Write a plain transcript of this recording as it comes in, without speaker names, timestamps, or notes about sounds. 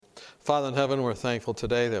Father in heaven, we're thankful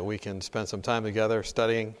today that we can spend some time together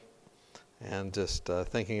studying and just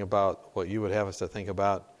thinking about what you would have us to think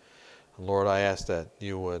about. Lord, I ask that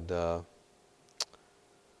you would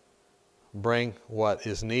bring what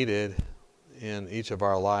is needed in each of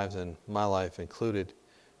our lives, and my life included,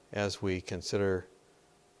 as we consider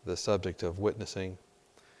the subject of witnessing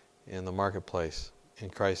in the marketplace. In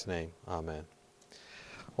Christ's name, amen.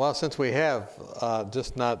 Well, since we have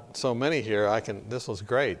just not so many here, this was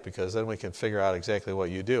great because then we can figure out exactly what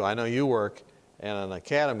you do. I know you work in an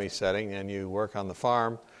academy setting and you work on the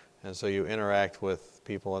farm, and so you interact with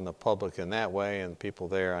people in the public in that way and people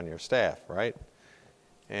there on your staff, right?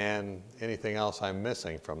 And anything else I'm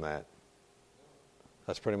missing from that?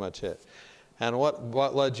 That's pretty much it. And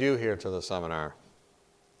what led you here to the seminar?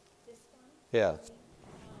 This one? Yeah. I'm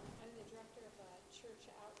the director of a church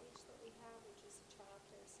outreach that we have, which is a child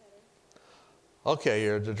care center. Okay,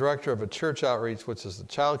 you're the director of a church outreach, which is the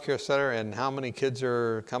child care center, and how many kids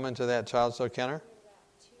are coming to that child care center? About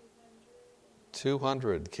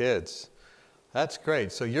 200 kids. That's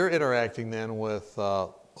great. So you're interacting then with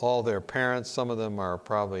all their parents. Some of them are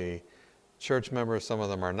probably church members, some of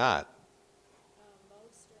them are not.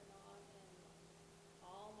 Most are not, and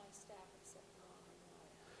all my staff except one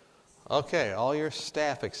are not. Okay, all your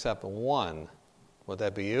staff except one, would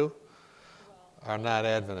that be you? Are not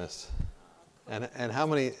Adventists. And how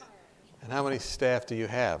many staff do you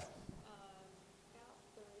have? About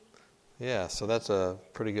 30. Yeah, so that's a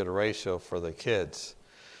pretty good ratio for the kids.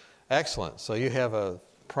 Excellent. So you have a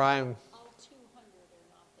prime. All 200 are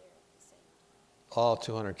not there at the same time. All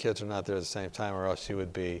 200 kids are not there at the same time, or else you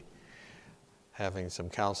would be having some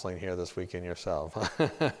counseling here this weekend yourself.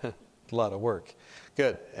 A lot of work.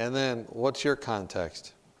 Good. And then what's your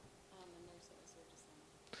context?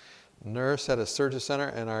 I'm a nurse at a surgery center. Nurse at a surgery center,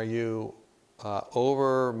 and are you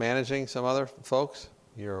over managing some other folks?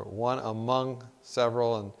 You're one among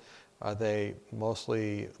several, and are they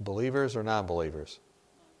mostly believers or non-believers?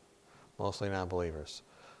 Mostly non-believers.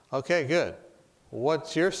 Okay, good.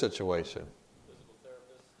 What's your situation? Physical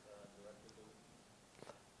therapist, director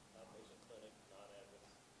of outpatient clinic,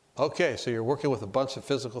 non-Adventist. Okay, so you're working with a bunch of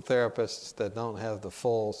physical therapists that don't have the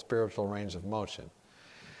full spiritual range of motion.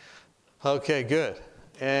 Okay, good.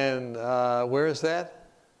 And where is that?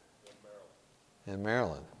 In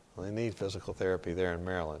Maryland. Well, they need physical therapy there in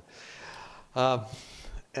Maryland.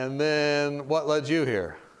 And then what led you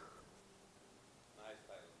here?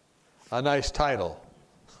 A nice title.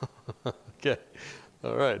 Okay.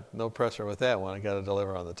 All right. No pressure with that one. I got to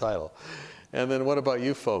deliver on the title. And then what about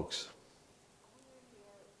you folks?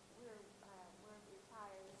 We're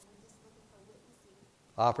retired, and we're just looking for witnessing.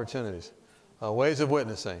 Opportunities. Ways of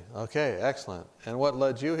witnessing. Okay, excellent. And what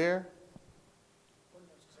led you here?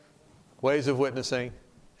 Ways of witnessing.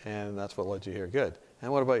 And that's what led you here. Good.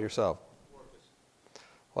 And what about yourself?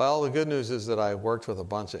 Well, the good news is that I worked with a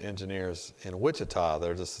bunch of engineers in Wichita.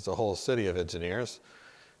 It's a whole city of engineers,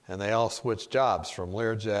 and they all switched jobs from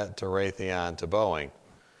Learjet to Raytheon to Boeing.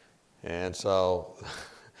 And so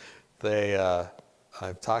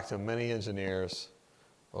I've talked to many engineers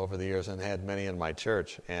over the years and had many in my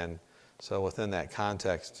church. And so within that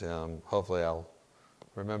context, hopefully I'll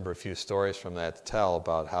remember a few stories from that to tell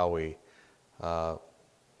about how we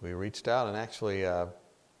reached out, and actually,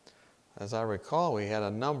 as I recall, we had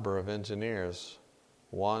a number of engineers,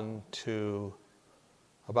 about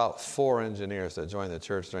 4 engineers that joined the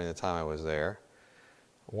church during the time I was there.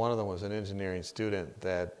 One of them was an engineering student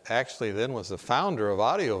that actually then was the founder of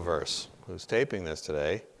Audioverse, who's taping this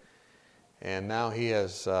today. And now he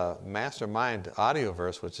has mastermind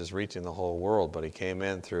Audioverse, which is reaching the whole world, but he came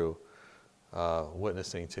in through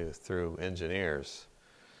witnessing through engineers.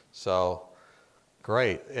 So,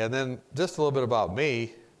 great. And then just a little bit about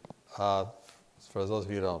me. For those of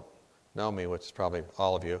you who don't know me, which is probably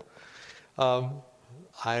all of you, I've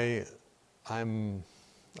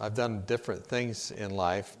done different things in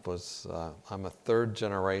life. I'm a third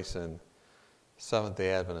generation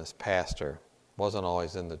Seventh-day Adventist pastor. Wasn't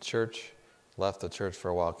always in the church. Left the church for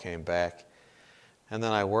a while, came back, and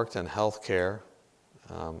then I worked in healthcare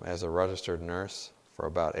as a registered nurse for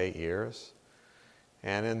about 8 years,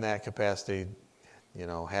 and in that capacity,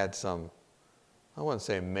 had some, I wouldn't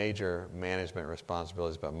say major management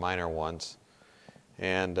responsibilities, but minor ones.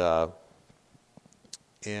 And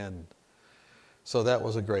so that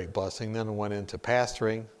was a great blessing. Then I went into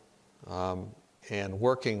pastoring and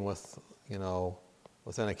working with,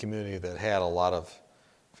 within a community that had a lot of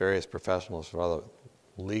various professionals, for other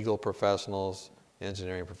legal professionals,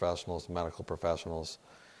 engineering professionals, medical professionals,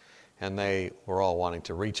 and they were all wanting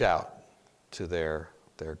to reach out to their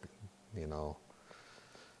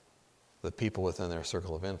the people within their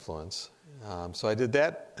circle of influence. So I did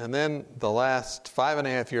that, and then the last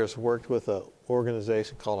 5.5 years worked with an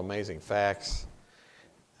organization called Amazing Facts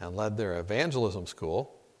and led their evangelism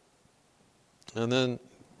school. And then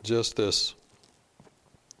just this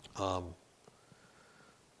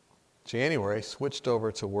January, switched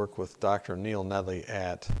over to work with Dr. Neil Nedley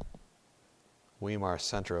at Weimar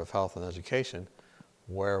Center of Health and Education,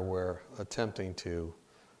 where we're attempting to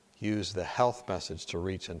use the health message to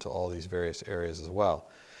reach into all these various areas as well.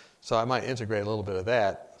 So I might integrate a little bit of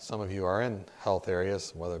that. Some of you are in health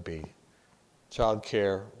areas, whether it be child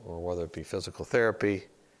care or whether it be physical therapy.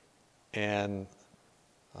 And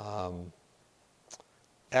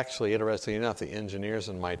actually, interestingly enough, the engineers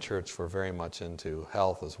in my church were very much into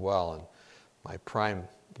health as well. And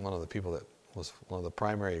one of the people that was one of the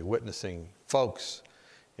primary witnessing folks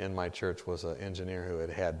in my church was an engineer who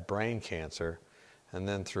had brain cancer, and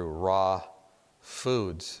then through raw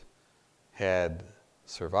foods had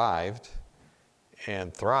survived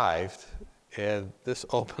and thrived. And this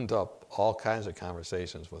opened up all kinds of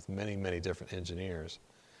conversations with many, many different engineers.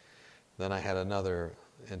 Then I had another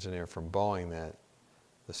engineer from Boeing that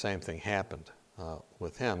the same thing happened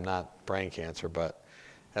with him, not brain cancer, but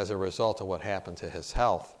as a result of what happened to his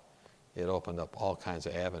health, it opened up all kinds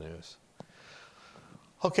of avenues.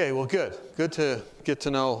 Okay, well, good. Good to get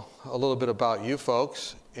to know a little bit about you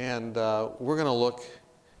folks. And we're going to look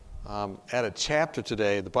at a chapter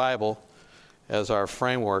today, the Bible, as our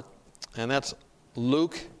framework. And that's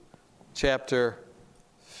Luke chapter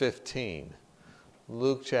 15.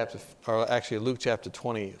 Luke chapter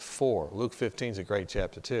 24. Luke 15 is a great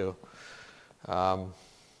chapter too. But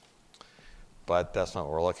that's not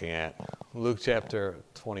what we're looking at. Luke chapter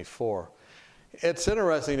 24. It's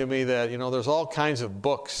interesting to me that, there's all kinds of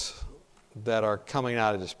books that are coming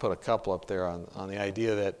out. I just put a couple up there on the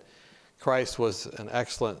idea that Christ was an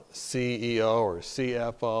excellent CEO or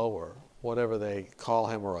CFO or whatever they call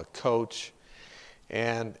him, or a coach.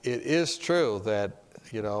 And it is true that,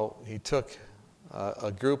 he took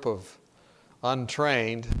a group of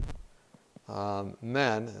untrained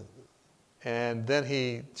men, and then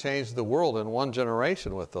he changed the world in one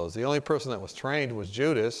generation with those. The only person that was trained was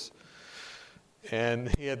Judas, and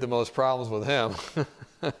he had the most problems with him.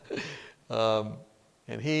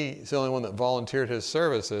 And he's the only one that volunteered his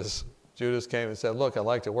services. Judas came and said, "Look, I'd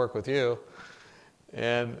like to work with you."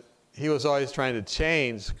 And he was always trying to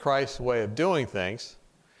change Christ's way of doing things.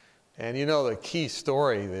 And the key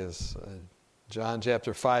story is John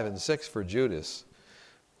chapter 5 and 6 for Judas,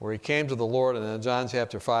 where he came to the Lord, and in John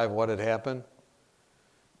chapter 5, what had happened?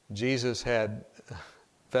 Jesus had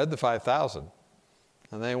fed the 5,000,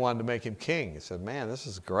 and they wanted to make him king. He said, "Man, this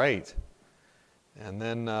is great." And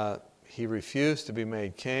then he refused to be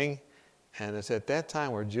made king, and it's at that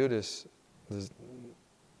time where Judas, the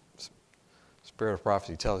spirit of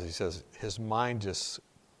prophecy tells us, he says, his mind just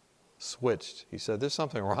switched. He said, "There's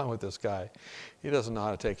something wrong with this guy. He doesn't know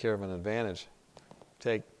how to take care of an advantage,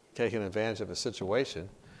 taking advantage of a situation."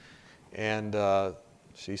 And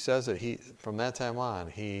she says that from that time on,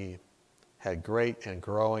 he had great and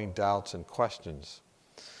growing doubts and questions.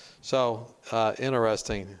 So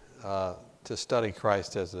interesting to study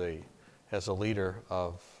Christ as a leader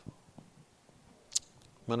of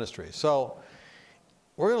ministry. So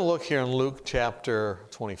we're going to look here in Luke chapter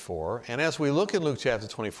 24. And as we look in Luke chapter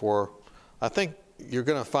 24, I think you're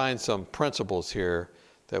going to find some principles here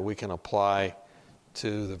that we can apply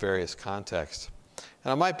to the various contexts.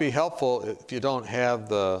 And it might be helpful if you don't have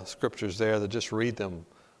the scriptures there to just read them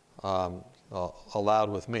aloud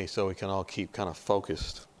with me so we can all keep kind of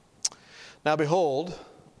focused. "Now behold,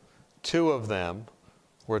 two of them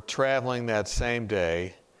were traveling that same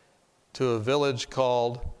day to a village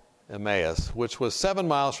called Emmaus, which was 7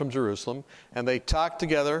 miles from Jerusalem, and they talked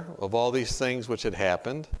together of all these things which had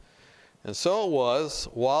happened. And so it was,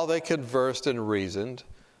 while they conversed and reasoned,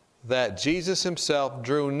 that Jesus himself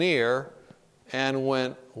drew near and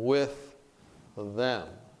went with them."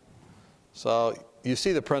 So you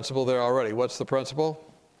see the principle there already. What's the principle?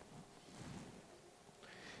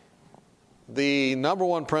 The number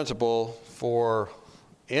one principle for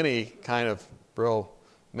any kind of real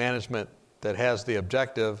management that has the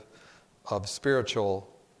objective of spiritual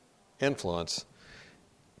influence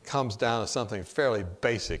comes down to something fairly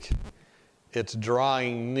basic. It's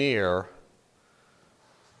drawing near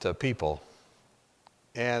to people.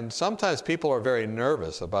 And sometimes people are very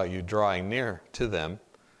nervous about you drawing near to them.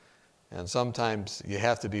 And sometimes you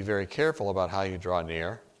have to be very careful about how you draw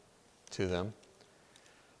near to them.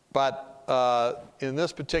 But in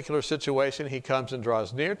this particular situation, he comes and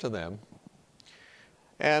draws near to them.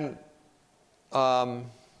 And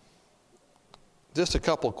just a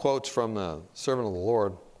couple quotes from the servant of the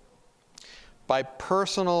Lord. By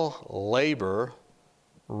personal labor,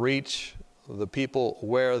 reach the people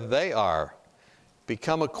where they are.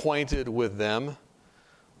 Become acquainted with them.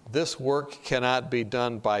 This work cannot be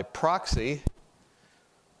done by proxy.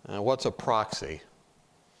 What's a proxy?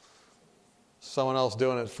 Someone else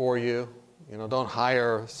doing it for you. Don't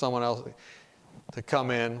hire someone else to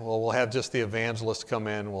come in. Well, we'll have just the evangelist come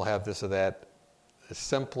in. We'll have this or that. It's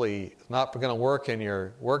simply not going to work in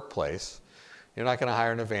your workplace. You're not going to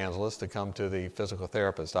hire an evangelist to come to the physical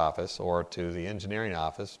therapist office or to the engineering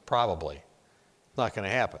office, probably. It's not going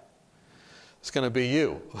to happen. It's going to be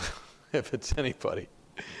you, if it's anybody.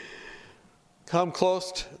 Come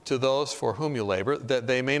close to those for whom you labor, that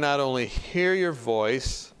they may not only hear your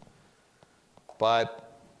voice,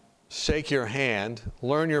 but shake your hand,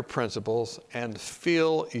 learn your principles, and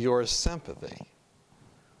feel your sympathy.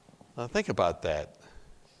 Now think about that.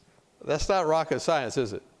 That's not rocket science,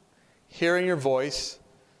 is it? Hearing your voice,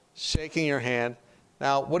 shaking your hand.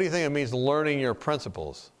 Now, what do you think it means, learning your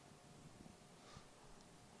principles?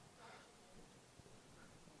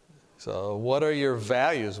 So what are your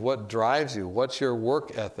values? What drives you? What's your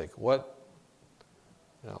work ethic?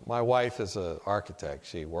 My wife is an architect.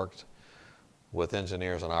 She worked with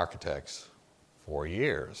engineers and architects for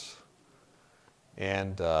years.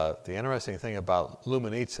 And the interesting thing about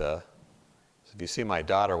Lumenitza is, if you see my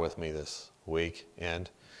daughter with me this week, and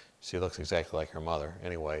she looks exactly like her mother.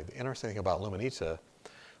 Anyway, the interesting thing about Lumenitza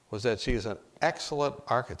was that she's an excellent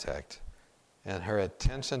architect, and her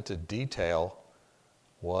attention to detail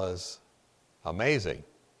was amazing.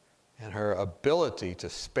 And her ability to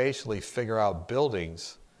spatially figure out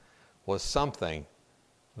buildings was something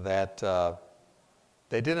that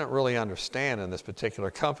they didn't really understand in this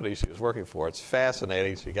particular company she was working for. It's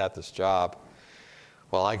fascinating. She got this job.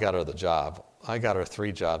 Well, I got her the job. I got her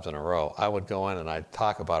 3 jobs in a row. I would go in and I'd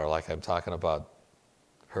talk about her like I'm talking about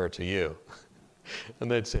her to you.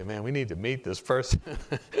 And they'd say, man, we need to meet this person.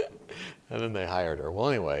 And then they hired her. Well,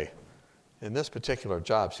 anyway, in this particular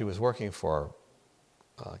job, she was working for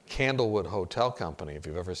Candlewood Hotel Company, if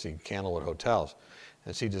you've ever seen Candlewood Hotels.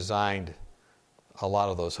 And she designed a lot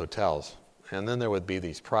of those hotels. And then there would be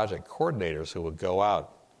these project coordinators who would go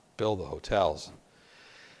out, build the hotels.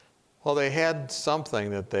 Well, they had something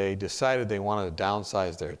that they decided they wanted to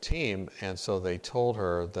downsize their team, and so they told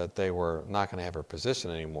her that they were not going to have her position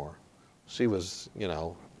anymore. She was,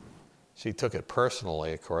 she took it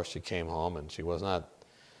personally, of course. She came home, and she was not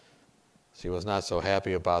so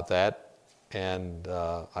happy about that. And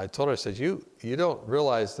I told her, I said, you don't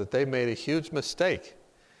realize that they made a huge mistake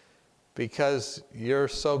because you're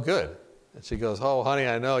so good. And she goes, oh, honey,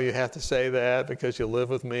 I know you have to say that because you live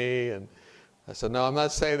with me. And I said, no, I'm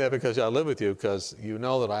not saying that because I live with you, because you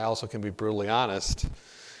know that I also can be brutally honest,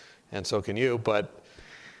 and so can you. And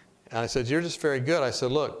I said, you're just very good. I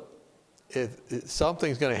said, look, if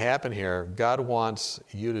something's going to happen here, God wants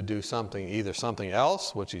you to do something, either something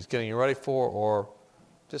else, which he's getting you ready for, or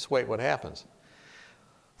just wait what happens.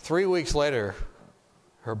 3 weeks later,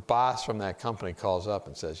 her boss from that company calls up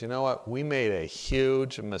and says, you know what, we made a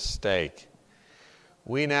huge mistake.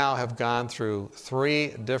 We now have gone through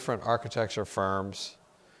 3 different architecture firms,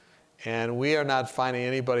 and we are not finding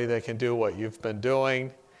anybody that can do what you've been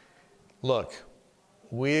doing. Look,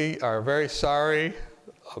 we are very sorry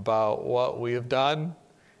about what we have done,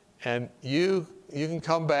 and you can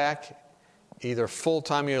come back either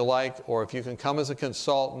full-time you like, or if you can come as a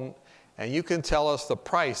consultant, and you can tell us the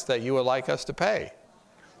price that you would like us to pay.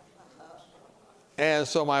 And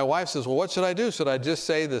so my wife says, well, what should I do? Should I just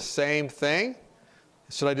say the same thing?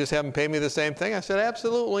 Should I just have them pay me the same thing? I said,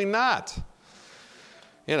 absolutely not.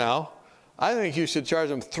 I think you should charge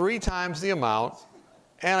them 3 times the amount,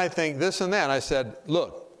 and I think this and that. And I said,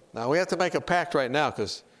 look, now we have to make a pact right now,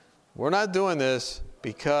 because we're not doing this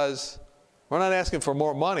because we're not asking for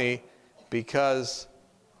more money because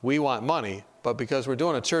we want money, but because we're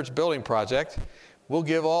doing a church building project, we'll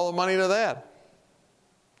give all the money to that.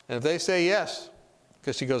 And if they say yes,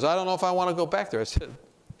 because she goes, I don't know if I want to go back there. I said,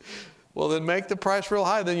 well, then make the price real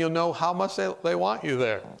high, then you'll know how much they want you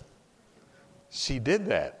there. She did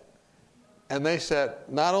that. And they said,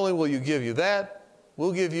 not only will you give you that,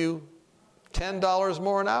 we'll give you $10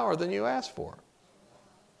 more an hour than you asked for.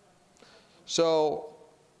 So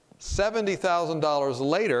 $70,000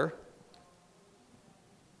 later,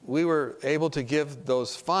 we were able to give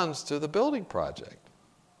those funds to the building project.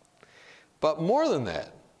 But more than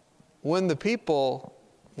that, when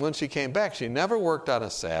she came back, she never worked on a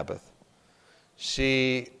Sabbath.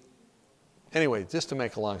 Anyway, just to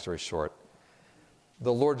make a long story short,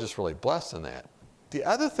 the Lord just really blessed in that. The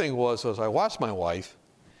other thing was I watched my wife.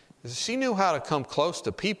 She knew how to come close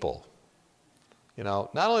to people.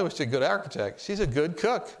 Not only was she a good architect, she's a good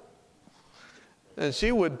cook. And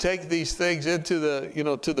she would take these things into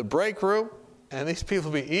to the break room, and these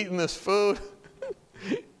people would be eating this food,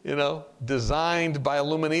 designed by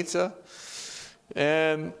Luminitza.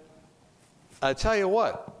 And I tell you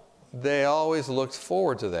what, they always looked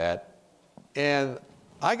forward to that. And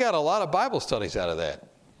I got a lot of Bible studies out of that.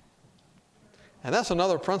 And that's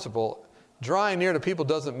another principle. Drawing near to people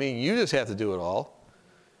doesn't mean you just have to do it all.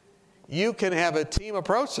 You can have a team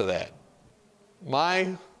approach to that.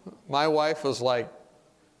 My wife was like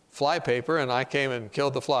flypaper, and I came and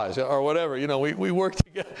killed the flies, or whatever. We worked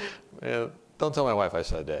together. And don't tell my wife I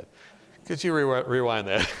said that. Could you rewind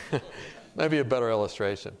that? Maybe a better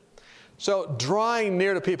illustration. So drawing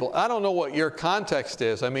near to people. I don't know what your context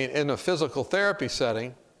is. I mean, in a physical therapy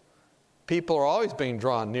setting, people are always being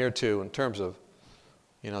drawn near to in terms of,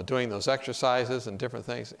 doing those exercises and different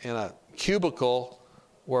things. In a cubicle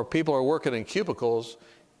where people are working in cubicles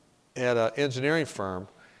at an engineering firm,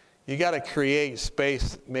 you got to create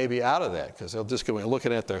space maybe out of that, because they'll just go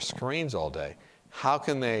looking at their screens all day. How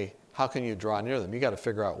can you draw near them? You got to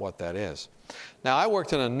figure out what that is. Now, I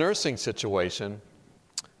worked in a nursing situation.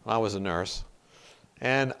 I was a nurse.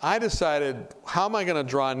 And I decided, how am I going to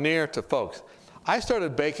draw near to folks? I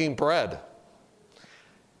started baking bread.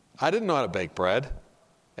 I didn't know how to bake bread.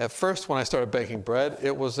 At first, when I started baking bread,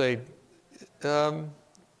 it was it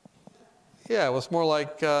was more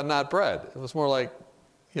like not bread. It was more like,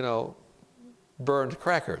 burned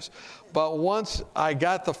crackers. But once I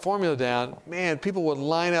got the formula down, man, people would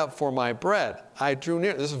line up for my bread. I drew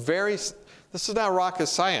near. This is not rocket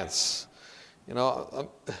science, and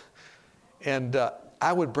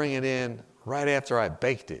I would bring it in right after I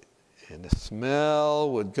baked it, and the smell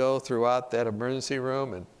would go throughout that emergency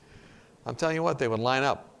room, and I'm telling you what, they would line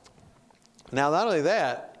up. Now, not only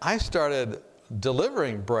that, I started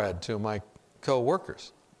delivering bread to my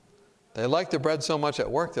co-workers. They liked the bread so much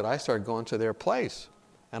at work that I started going to their place.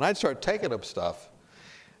 And I'd start taking them stuff.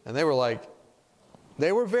 And they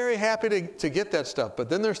were very happy to get that stuff. But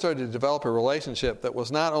then they started to develop a relationship that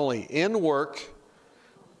was not only in work,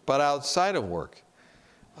 but outside of work.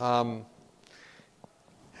 And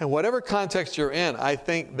whatever context you're in, I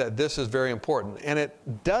think that this is very important. And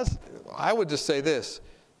I would just say this,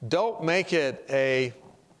 don't make it a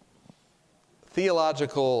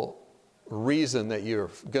theological reason that you're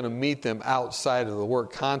going to meet them outside of the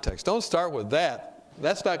work context. Don't start with that.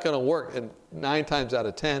 That's not going to work 9 times out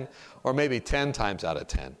of 10, or maybe 10 times out of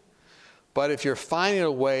 10. But if you're finding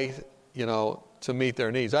a way, to meet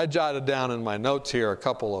their needs. I jotted down in my notes here a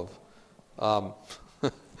couple of,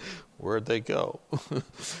 where'd they go?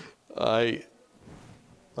 Oh,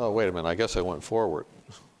 wait a minute. I guess I went forward.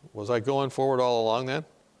 Was I going forward all along then?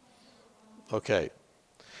 Okay.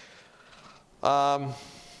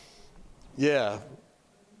 Yeah.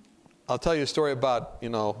 I'll tell you a story about,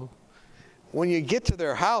 when you get to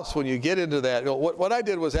their house, when you get into that, what I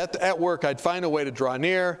did was at work, I'd find a way to draw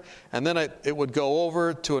near, and then it would go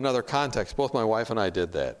over to another context. Both my wife and I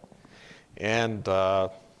did that. And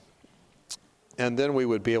then we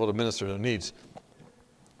would be able to minister to needs.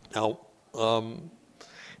 Now,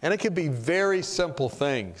 and it could be very simple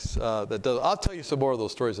things. I'll tell you some more of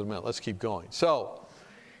those stories in a minute. Let's keep going. So,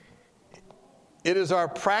 it is our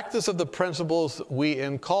practice of the principles we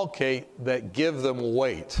inculcate that give them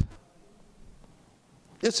weight.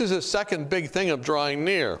 This is a second big thing of drawing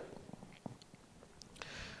near.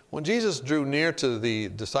 When Jesus drew near to the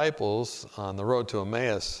disciples on the road to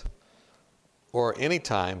Emmaus, or any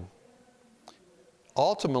time,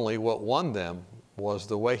 ultimately what won them was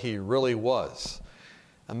the way he really was.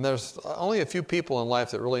 And there's only a few people in life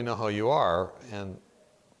that really know how you are, and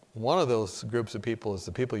one of those groups of people is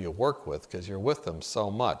the people you work with, because you're with them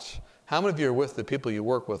so much. How many of you are with the people you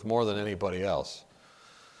work with more than anybody else?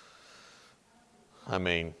 I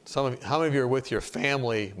mean, how many of you are with your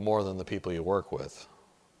family more than the people you work with?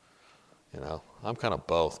 I'm kind of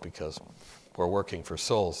both, because we're working for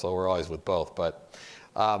souls, so we're always with both. But,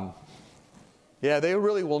 they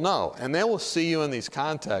really will know. And they will see you in these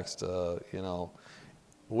contexts,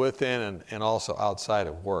 within and also outside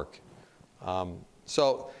of work.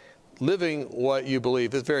 So living what you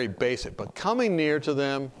believe is very basic, but coming near to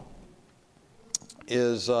them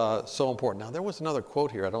is so important. Now, there was another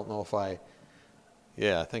quote here. I don't know if I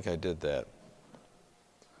think I did that.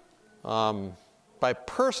 By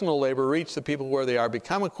personal labor, reach the people where they are,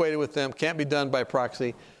 become acquainted with them, can't be done by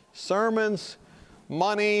proxy. Sermons,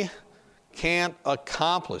 money can't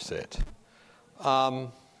accomplish it.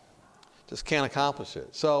 Just can't accomplish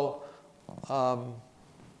it. So,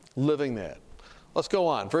 living that. Let's go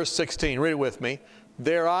on. Verse 16, read it with me.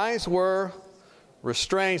 Their eyes were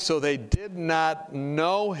restrained, so they did not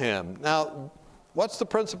know him. Now, what's the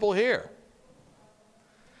principle here?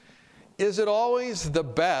 Is it always the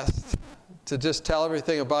best to just tell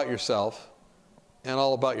everything about yourself and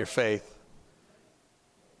all about your faith?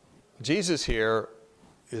 Jesus here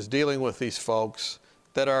is dealing with these folks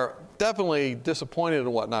that are definitely disappointed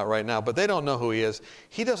and whatnot right now, but they don't know who he is.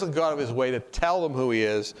 He doesn't go out of his way to tell them who he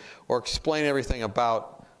is or explain everything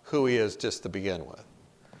about who he is just to begin with.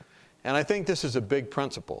 And I think this is a big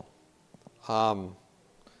principle. I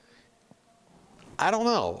don't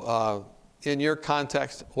know in your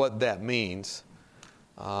context what that means,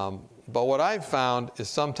 but what I've found is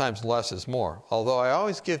sometimes less is more. Although I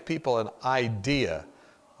always give people an idea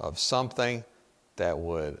of something that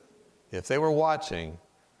would, if they were watching,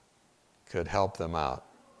 could help them out,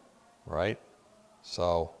 right?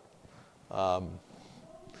 So,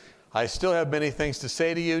 I still have many things to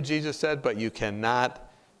say to you, Jesus said, but you cannot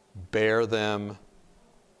bear them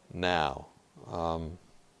now.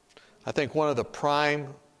 I think one of the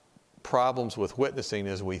prime problems with witnessing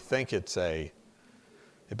is we think it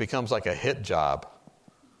becomes like a hit job.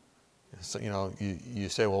 So, you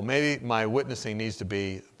say, well, maybe my witnessing needs to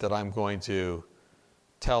be that I'm going to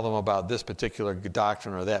tell them about this particular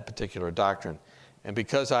doctrine or that particular doctrine. And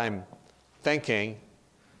because I'm thinking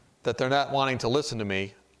that they're not wanting to listen to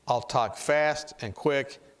me, I'll talk fast and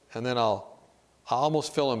quick, and then I'll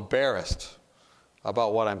almost feel embarrassed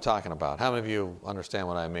about what I'm talking about. How many of you understand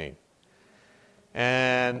what I mean?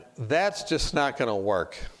 And that's just not going to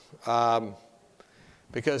work,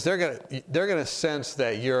 because they're going to sense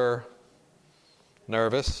that you're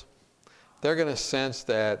nervous. They're going to sense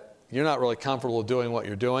that you're not really comfortable doing what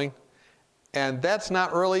you're doing, and that's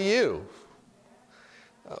not really you.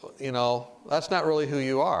 That's not really who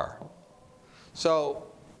you are. So,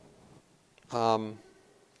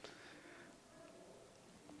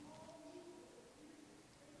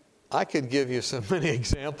 I could give you so many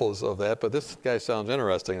examples of that, but this guy sounds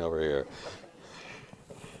interesting over here.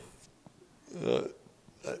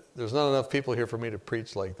 There's not enough people here for me to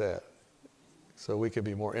preach like that, so we could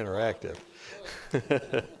be more interactive.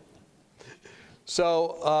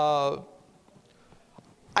 So,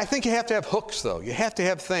 I think you have to have hooks, though. You have to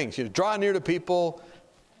have things. You draw near to people.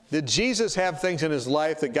 Did Jesus have things in his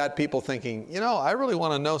life that got people thinking, I really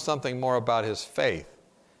want to know something more about his faith?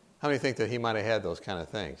 How many think that he might have had those kind of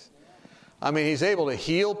things? I mean, he's able to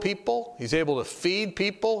heal people. He's able to feed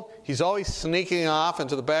people. He's always sneaking off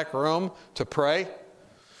into the back room to pray.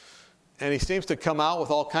 And he seems to come out with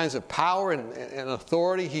all kinds of power and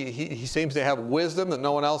authority. He seems to have wisdom that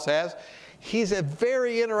no one else has. He's a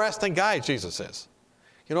very interesting guy, Jesus is.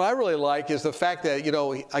 I really like is the fact that,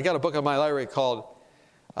 I got a book in my library called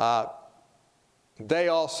They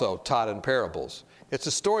Also Taught in Parables. It's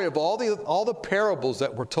a story of all the parables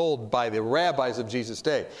that were told by the rabbis of Jesus'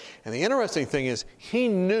 day. And the interesting thing is he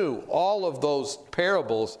knew all of those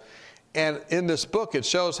parables. And in this book, it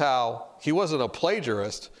shows how he wasn't a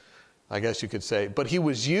plagiarist, I guess you could say, but he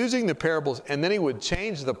was using the parables and then he would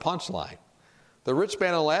change the punchline. The rich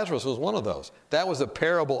man and Lazarus was one of those. That was a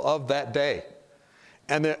parable of that day.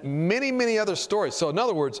 And there are many, many other stories. So in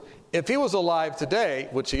other words, if he was alive today,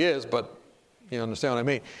 which he is, but you understand what I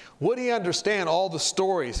mean, would he understand all the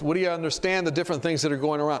stories? Would he understand the different things that are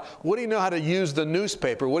going around? Would he know how to use the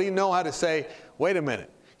newspaper? Would he know how to say, wait a minute?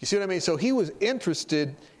 You see what I mean? So he was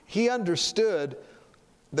interested. He understood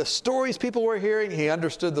the stories people were hearing. He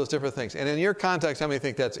understood those different things. And in your context, how many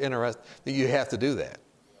think that's interesting, that you have to do that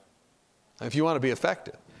if you want to be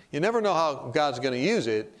effective? You never know how God's going to use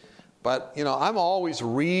it. But, I'm always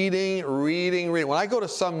reading. When I go to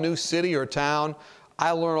some new city or town, I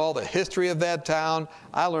learn all the history of that town.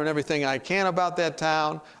 I learn everything I can about that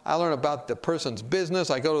town. I learn about the person's business.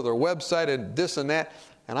 I go to their website and this and that.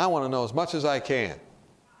 And I want to know as much as I can.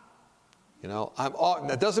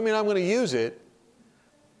 That doesn't mean I'm going to use it,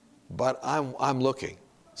 but I'm looking.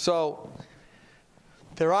 So,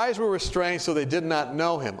 their eyes were restrained so they did not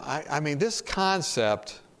know him. I mean, this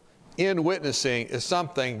concept in witnessing is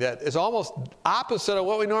something that is almost opposite of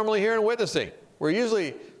what we normally hear in witnessing. We're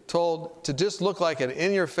usually told to just look like an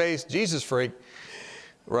in-your-face Jesus freak,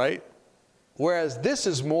 right? Whereas this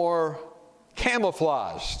is more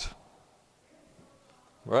camouflaged,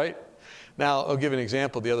 right? Now, I'll give you an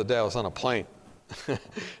example. The other day I was on a plane.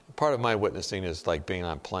 Part of my witnessing is like being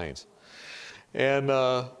on planes. And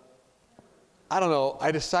I don't know,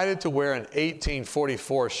 I decided to wear an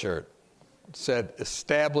 1844 shirt. It said,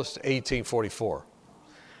 established 1844.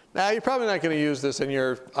 Now, you're probably not going to use this in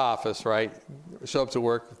your office, right? Show up to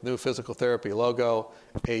work with new physical therapy logo,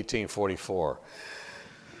 1844.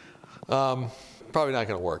 Probably not going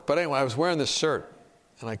to work. But anyway, I was wearing this shirt.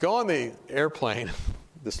 And I go on the airplane.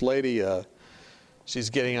 This lady,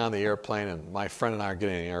 she's getting on the airplane, and my friend and I are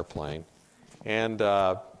getting on the airplane. And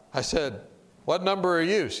I said, "What number are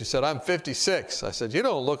you?" She said, "I'm 56. I said, "You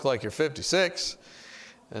don't look like you're 56.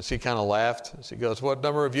 And she kind of laughed. She goes, "What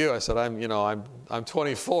number are you?" I said, I'm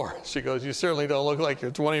 24. She goes, "You certainly don't look like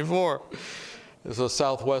you're 24. This was a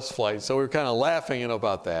Southwest flight. So we were kind of laughing,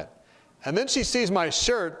 about that. And then she sees my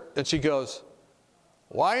shirt, and she goes,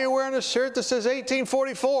 "Why are you wearing a shirt that says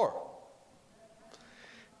 1844?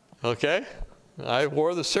 Okay? I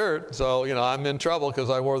wore the shirt, so, I'm in trouble because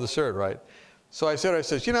I wore the shirt, right? So I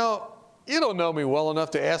said, "You don't know me well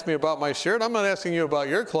enough to ask me about my shirt. I'm not asking you about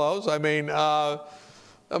your clothes. I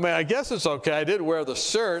I guess it's okay. I did wear the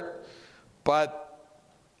shirt, but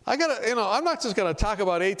I'm not just going to talk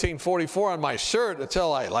about 1844 on my shirt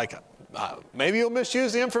until maybe you'll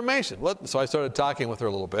misuse the information." So I started talking with her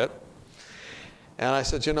a little bit. And I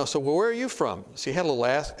said, "So where are you from?" She had a little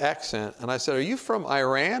accent. And I said, "Are you from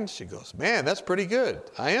Iran?" She goes, "Man, that's pretty good.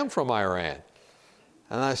 I am from Iran."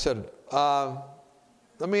 And I said,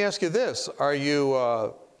 "Let me ask you this. Are you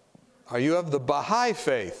of the Baha'i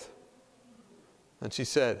faith?" And she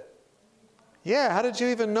said, "Yeah, how did you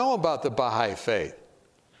even know about the Baha'i faith?"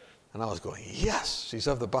 And I was going, yes, she's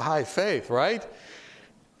of the Baha'i faith, right?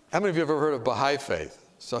 How many of you have ever heard of Baha'i faith?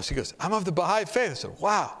 So she goes, "I'm of the Baha'i faith." I said,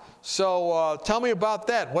 "Wow. So tell me about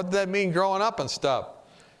that. What did that mean growing up and stuff?"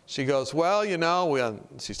 She goes, "Well,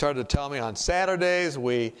 she started to tell me on Saturdays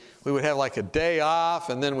we would have like a day off,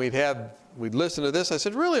 and then we'd listen to this." I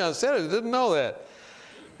said, "Really, on Saturdays? I didn't know that."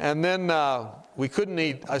 And then we couldn't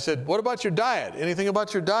eat. I said, "What about your diet? Anything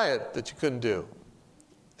about your diet that you couldn't do?"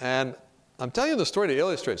 And I'm telling you the story to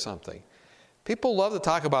illustrate something. People love to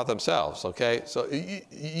talk about themselves, okay? So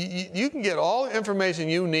you can get all the information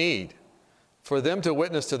you need for them to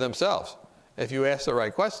witness to themselves if you ask the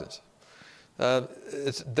right questions.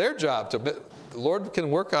 It's their job the Lord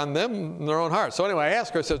can work on them in their own heart. So anyway, I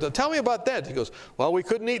asked her, I said, "Tell me about that." She goes, "Well, we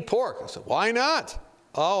couldn't eat pork." I said, "Why not?"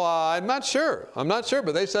 "Oh, I'm not sure,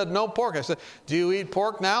 but they said no pork." I said, "Do you eat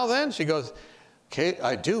pork now then?" She goes, "Okay,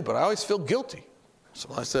 I do, but I always feel guilty." So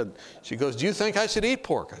I said, she goes, "Do you think I should eat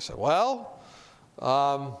pork?" I said, "Well,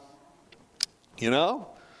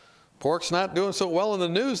 pork's not doing so well in the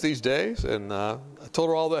news these days." And I told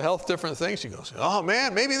her all the health different things. She goes, "Oh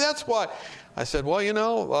man, maybe that's why." I said, "Well,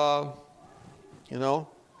 the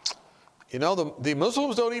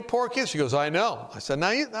Muslims don't eat pork either." She goes, "I know." I said,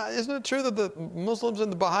 "Now, isn't it true that the Muslims and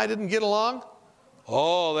the Baha'i didn't get along?"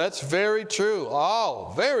 "Oh, that's very true.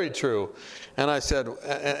 Oh, very true." And I said,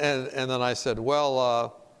 and then I said,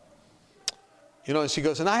 "Well, and she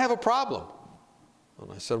goes, "And I have a problem."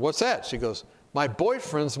 And I said, "What's that?" She goes, "My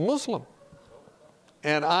boyfriend's Muslim,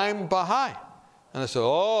 and I'm Baha'i." And I said,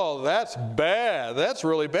 "Oh, that's bad. That's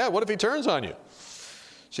really bad. What if he turns on you?"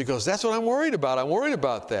 She goes, "That's what I'm worried about. I'm worried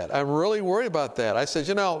about that. I'm really worried about that." I said,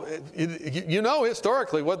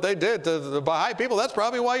 historically what they did to the Baha'i people, that's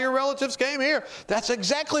probably why your relatives came here. That's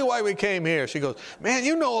exactly why we came here." She goes, "Man,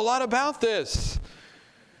 you know a lot about this."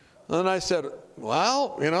 And I said,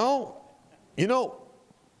 "Well,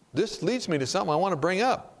 this leads me to something I want to bring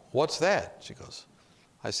up." "What's that?" She goes,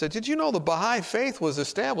 I said, "Did you know the Baha'i faith was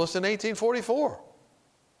established in 1844?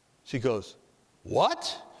 She goes,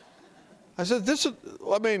 "What?" I said,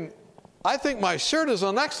 I think my shirt is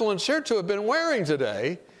an excellent shirt to have been wearing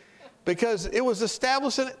today because it was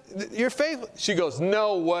established in your faith. She goes,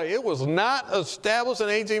 "No way. It was not established in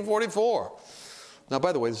 1844. Now,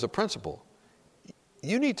 by the way, there's a principle.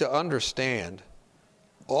 You need to understand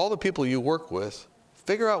all the people you work with,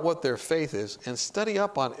 figure out what their faith is, and study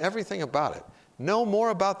up on everything about it. Know more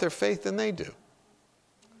about their faith than they do.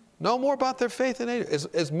 Know more about their faith than they do,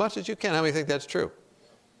 as much as you can." How many think that's true?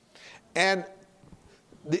 And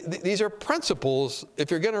these are principles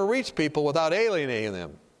if you're going to reach people without alienating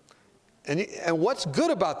them. And what's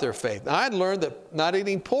good about their faith? Now, I'd learned that not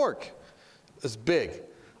eating pork is big.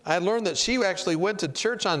 I learned that she actually went to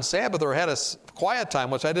church on Sabbath or had a quiet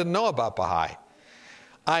time, which I didn't know about Baha'i.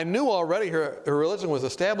 I knew already her religion was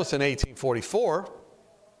established in 1844,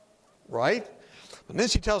 right? And then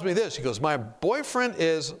she tells me this. She goes, "My boyfriend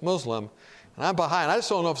is Muslim, and I'm Baha'i, and I just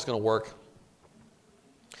don't know if it's going to work."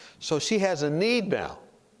 So she has a need now.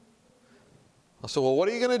 I said, "Well, what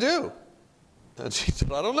are you going to do?" And she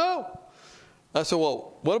said, "I don't know." I said,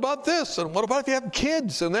 "Well, what about this? And what about if you have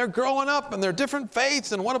kids and they're growing up and they're different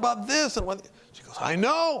faiths? And what about this?" And what? She goes, "I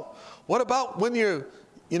know. What about when you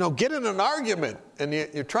get in an argument and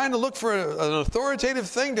you're trying to look for an authoritative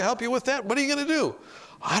thing to help you with that? What are you going to do?"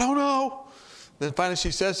 "I don't know." Then finally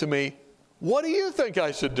she says to me, "What do you think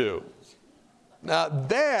I should do?" Now,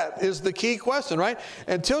 that is the key question, right?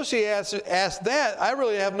 Until she asked that, I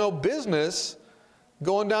really have no business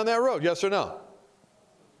going down that road, yes or no?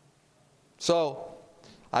 So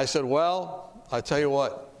I said, well, I tell you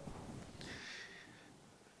what.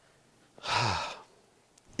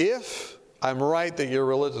 If I'm right that your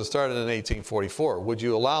religion started in 1844, would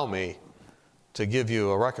you allow me to give you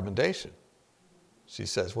a recommendation? She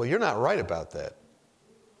says, well, you're not right about that.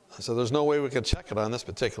 So there's no way we can check it on this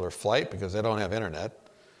particular flight because they don't have internet.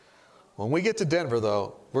 When we get to Denver,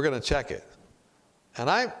 though, we're going to check it. And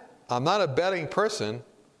I'm not a betting person,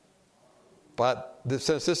 but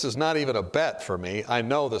since this is not even a bet for me, I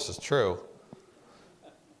know this is true.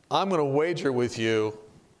 I'm going to wager with you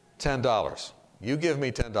 $10. You give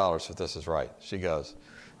me $10 if this is right. She goes,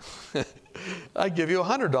 I give you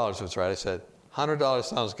 $100 if it's right. I said, $100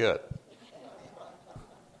 sounds good.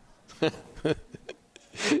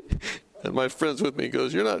 And my friend's with me. He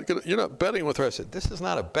goes, you're not betting with her. I said, this is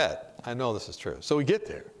not a bet. I know this is true. So we get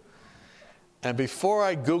there. And before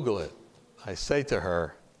I Google it, I say to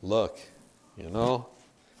her, look,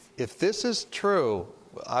 if this is true,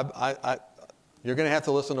 you're going to have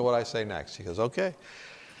to listen to what I say next. She goes, okay.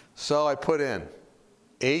 So I put in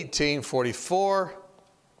 1844,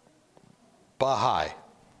 Baha'i.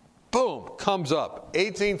 Boom, comes up.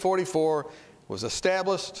 1844 was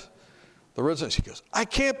established. The religion. She goes, I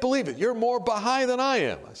can't believe it. You're more Baha'i than I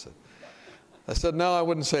am. I said, no, I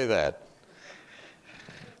wouldn't say that.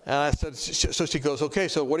 And I said, so she goes, okay,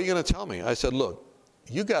 so what are you going to tell me? I said, look,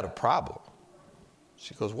 you got a problem.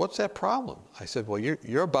 She goes, what's that problem? I said, well,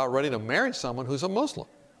 you're about ready to marry someone who's a Muslim.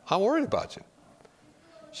 I'm worried about you.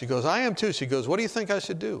 She goes, I am too. She goes, what do you think I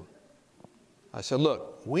should do? I said,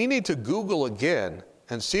 look, we need to Google again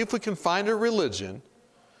and see if we can find a religion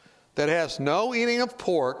that has no eating of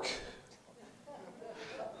pork,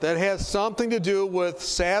 that has something to do with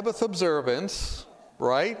Sabbath observance,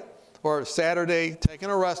 right? Or Saturday, taking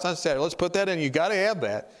a rest on Saturday. Let's put that in. You got to have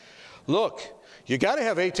that. Look, you got to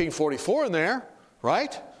have 1844 in there,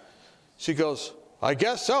 right? She goes, I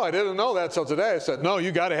guess so. I didn't know that till today. I said, no,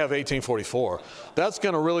 you got to have 1844. That's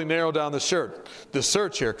going to really narrow down the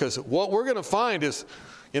search here, because what we're going to find is,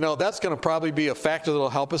 that's going to probably be a factor that will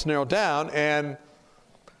help us narrow down. And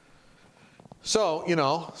so,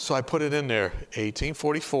 so I put it in there,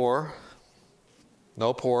 1844,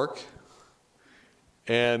 no pork,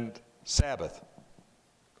 and Sabbath.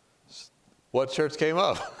 What church came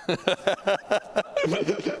up?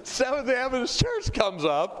 Seventh-day Adventist Church comes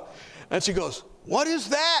up, and she goes, what is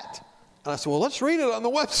that? And I said, well, let's read it on the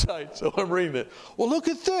website. So I'm reading it. Well, look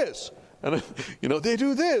at this. And, they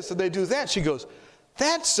do this and they do that. She goes,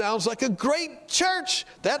 that sounds like a great church.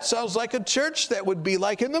 That sounds like a church that would be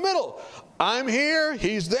like in the middle. I'm here,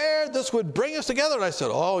 he's there, this would bring us together. And I said,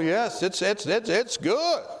 oh, yes, it's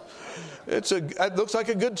good. It looks like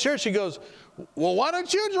a good church. She goes, well, why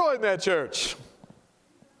don't you join that church?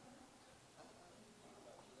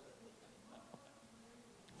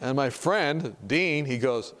 And my friend, Dean, he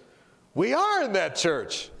goes, we are in that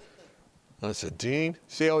church. And I said, Dean,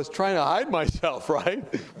 see, I was trying to hide myself, right?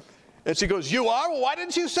 And she goes, you are? Well, why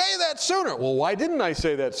didn't you say that sooner? Well, why didn't I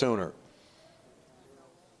say that sooner?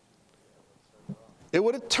 It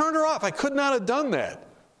would have turned her off. I could not have done that,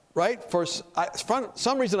 right? For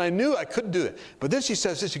some reason, I knew I couldn't do it. But then she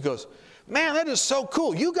says this, she goes, man, that is so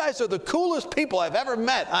cool. You guys are the coolest people I've ever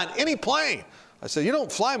met on any plane. I said, you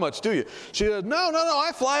don't fly much, do you? She said, no,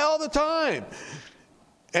 I fly all the time.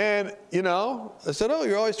 And, I said, oh,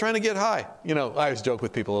 you're always trying to get high. I always joke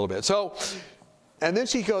with people a little bit. So, and then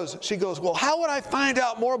she goes, well, how would I find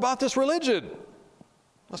out more about this religion?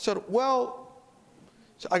 I said,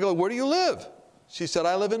 I go, where do you live? She said,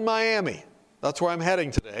 I live in Miami. That's where I'm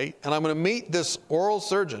heading today. And I'm going to meet this oral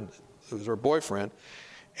surgeon, who's her boyfriend.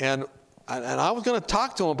 And I was going to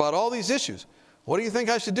talk to him about all these issues. What do you think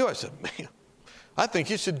I should do? I said, man, I think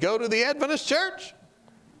you should go to the Adventist church.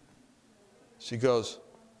 She goes,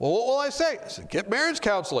 well, what will I say? I said, get marriage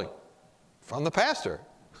counseling from the pastor.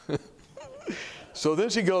 So then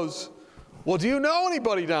she goes, well, do you know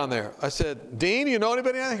anybody down there? I said, Dean, do you know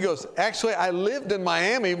anybody down there? He goes, actually, I lived in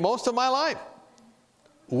Miami most of my life.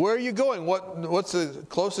 Where are you going? What's the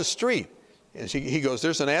closest street? And he goes,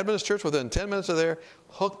 there's an Adventist church within 10 minutes of there.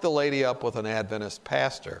 Hook the lady up with an Adventist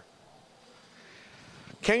pastor.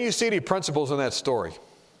 Can you see any principles in that story?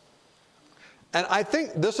 And I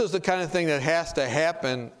think this is the kind of thing that has to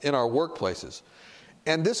happen in our workplaces.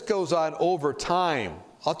 And this goes on over time.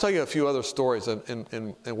 I'll tell you a few other stories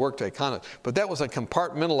in workday conduct, but that was a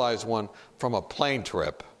compartmentalized one from a plane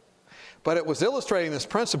trip. But it was illustrating this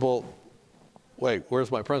principle. Wait,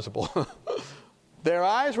 where's my principle? Their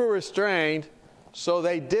eyes were restrained, so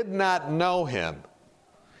they did not know him.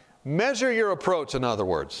 Measure your approach, in other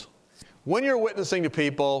words. When you're witnessing to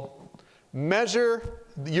people, measure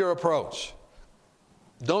your approach.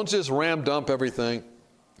 Don't just ram dump everything.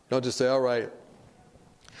 Don't just say, all right.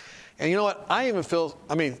 And you know what? I even feel,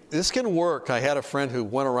 this can work. I had a friend who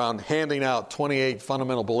went around handing out 28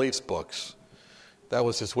 fundamental beliefs books. That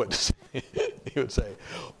was his witness. He would say,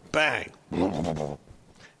 bang.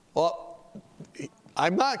 Well,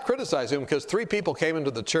 I'm not criticizing him because 3 people came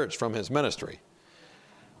into the church from his ministry.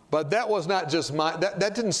 But that was not just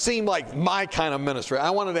that didn't seem like my kind of ministry. I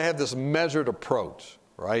wanted to have this measured approach,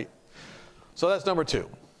 right? So that's number 2.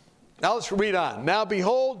 Now let's read on. Now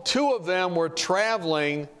behold, 2 of them were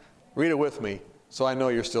traveling, read it with me so I know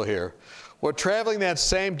you're still here, were traveling that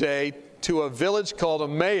same day to a village called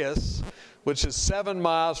Emmaus, which is 7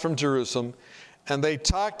 miles from Jerusalem, and they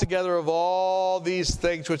talked together of all these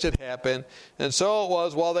things which had happened. And so it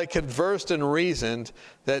was, while they conversed and reasoned,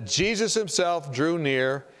 that Jesus himself drew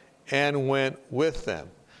near and went with them.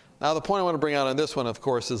 Now the point I want to bring out on this one, of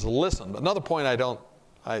course, is listen. Another point I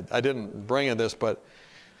didn't bring in this, but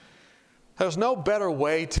there's no better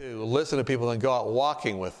way to listen to people than go out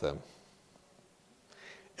walking with them.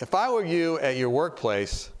 If I were you at your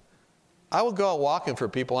workplace, I would go out walking for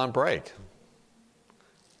people on break.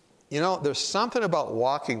 You know, there's something about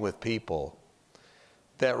walking with people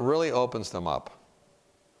that really opens them up.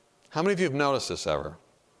 How many of you have noticed this ever?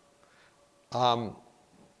 I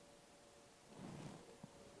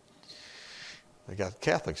got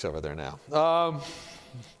Catholics over there now.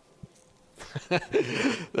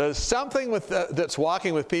 There's something that's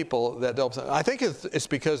walking with people that opens them. I think it's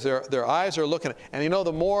because their eyes are looking, and you know,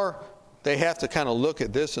 the more they have to kind of look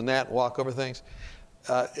at this and that, walk over things,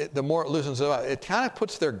 the more it loosens them up. It kind of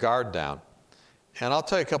puts their guard down. And I'll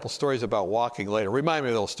tell you a couple stories about walking later. Remind me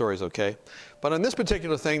of those stories, okay? But on this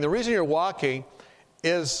particular thing, the reason you're walking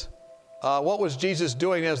is what was Jesus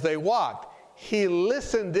doing as they walked? He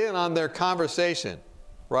listened in on their conversation,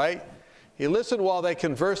 right? He listened while they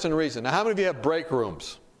conversed and reasoned. Now, how many of you have break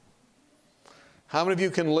rooms? How many of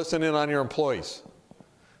you can listen in on your employees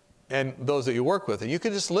and those that you work with? And you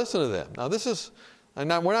can just listen to them. Now,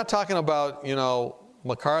 we're not talking about,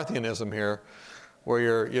 McCarthyism here, where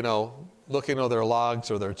you're, looking at their logs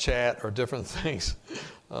or their chat or different things.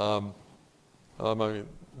 That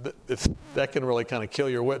can really kind of kill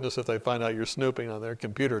your witness if they find out you're snooping on their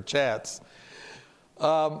computer chats.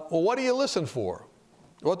 Well, what do you listen for?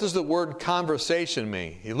 What does the word conversation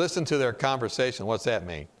mean? You listen to their conversation. What's that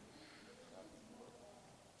mean?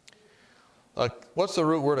 What's the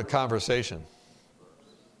root word of conversation?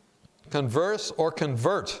 Converse or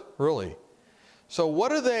convert, really. So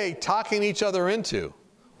what are they talking each other into?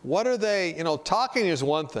 What are they, talking is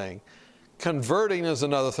one thing. Converting is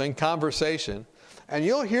another thing, conversation. And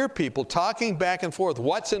you'll hear people talking back and forth.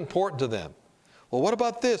 What's important to them? Well, what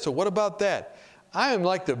about this or what about that? I am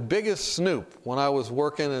like the biggest snoop when I was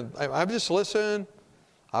working, and I just listened.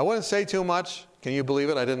 I wouldn't say too much. Can you believe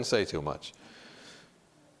it? I didn't say too much.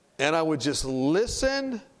 And I would just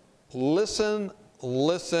listen. Man,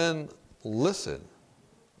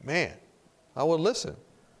 I would listen.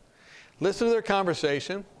 Listen to their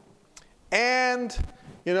conversation. And,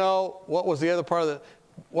 what was the other part of it?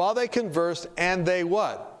 While they conversed, and they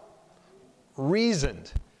what?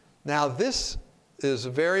 Reasoned. Now, this is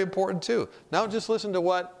very important too. Not just listen to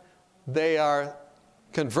what they are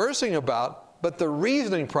conversing about, but the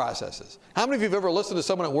reasoning processes. How many of you have ever listened to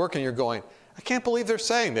someone at work and you're going, I can't believe they're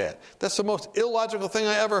saying that. That's the most illogical thing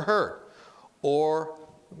I ever heard. Or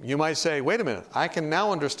you might say, wait a minute, I can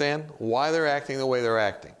now understand why they're acting the way they're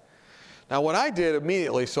acting. Now, what I did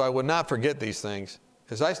immediately, so I would not forget these things,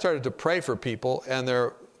 is I started to pray for people and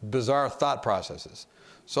their bizarre thought processes.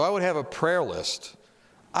 So I would have a prayer list.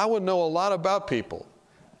 I would know a lot about people.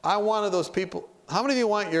 I wanted those people. How many of you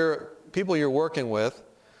want your people you're working with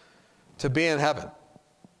to be in heaven?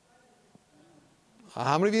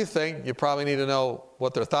 How many of you think you probably need to know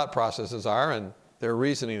what their thought processes are and their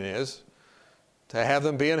reasoning is to have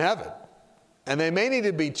them be in heaven? And they may need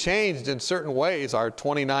to be changed in certain ways, our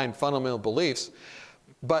 29 fundamental beliefs.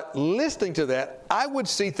 But listening to that, I would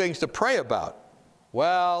see things to pray about.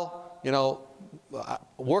 Well,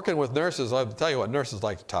 working with nurses, I have to tell you what, nurses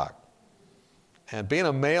like to talk. And being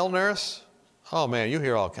a male nurse, oh man, you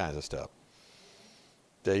hear all kinds of stuff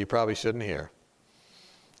that you probably shouldn't hear.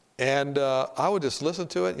 And I would just listen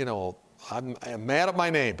to it, I'm mad at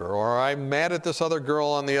my neighbor, or I'm mad at this other girl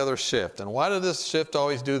on the other shift, and why did this shift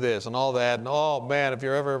always do this, and all that, and oh man, if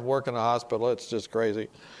you're ever working in a hospital, it's just crazy.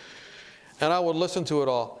 And I would listen to it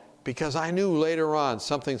all, because I knew later on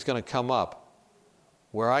something's going to come up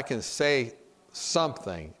where I can say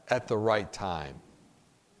something at the right time.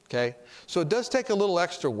 Okay? So it does take a little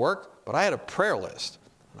extra work, but I had a prayer list.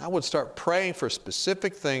 And I would start praying for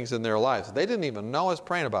specific things in their lives. They didn't even know I was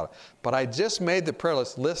praying about it. But I just made the prayer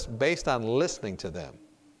list based on listening to them.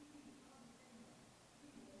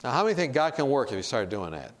 Now, how many think God can work if you start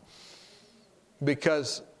doing that?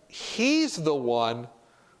 Because He's the one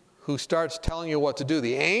who starts telling you what to do.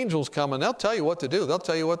 The angels come and they'll tell you what to do. They'll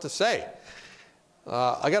tell you what to say.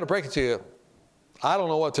 I got to break it to you. I don't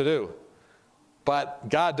know what to do. But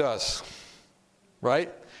God does.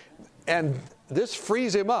 Right? And this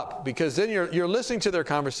frees Him up because then you're listening to their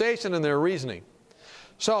conversation and their reasoning.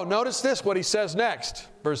 So notice this, what He says next.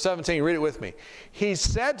 Verse 17, read it with me. He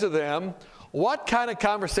said to them, what kind of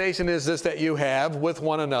conversation is this that you have with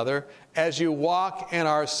one another as you walk and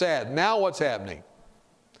are sad? Now what's happening?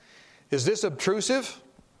 Is this obtrusive?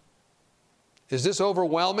 Is this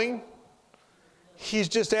overwhelming? He's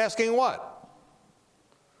just asking what?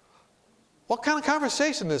 What kind of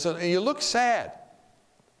conversation is it? And you look sad.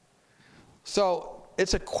 So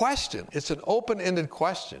it's a question. It's an open-ended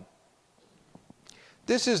question.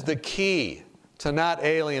 This is the key to not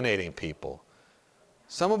alienating people.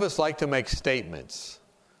 Some of us like to make statements.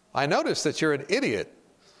 I notice that you're an idiot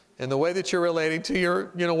in the way that you're relating to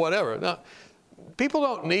your, whatever. Now, people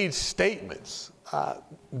don't need statements.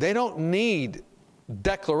 They don't need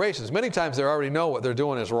declarations. Many times they already know what they're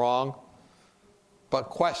doing is wrong. But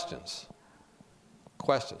questions.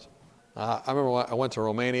 Questions. I remember when I went to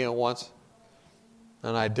Romania once,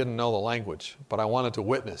 and I didn't know the language, but I wanted to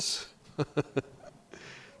witness.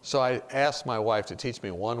 So I asked my wife to teach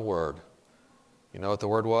me one word. You know what the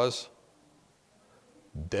word was?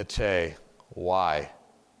 De ce. Why?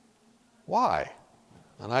 Why?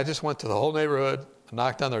 And I just went to the whole neighborhood,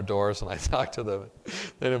 knocked on their doors, and I talked to them.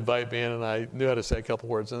 They'd invite me in, and I knew how to say a couple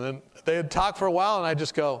words. And then they'd talk for a while, and I'd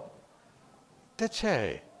just go, de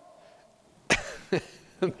ce.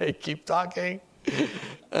 And they keep talking.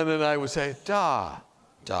 And then I would say, da,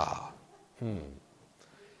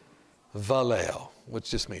 valeo,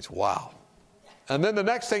 which just means wow. And then the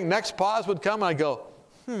next pause would come, and I'd go,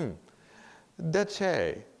 de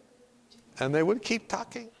ce. And they would keep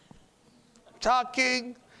talking.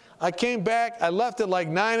 I came back, I left at like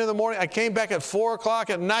 9 in the morning. I came back at 4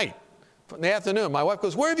 o'clock at night in the afternoon. My wife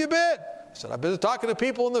goes, where have you been? I said, I've been talking to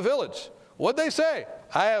people in the village. What'd they say?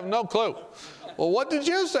 I have no clue. Well, what did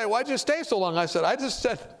you say? Why'd you stay so long? I said,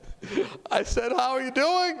 how are you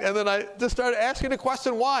doing? And then I just started asking the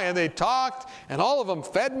question why. And they talked, and all of them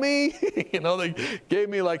fed me. They gave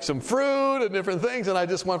me like some fruit and different things. And I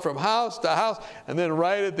just went from house to house. And then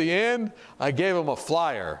right at the end, I gave them a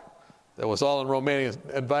flyer that was all in Romanian,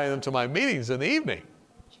 inviting them to my meetings in the evening.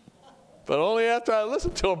 But only after I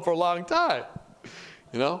listened to them for a long time.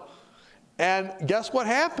 And guess what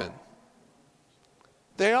happened?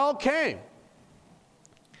 They all came.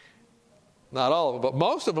 Not all of them, but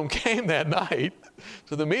most of them came that night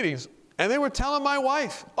to the meetings. And they were telling my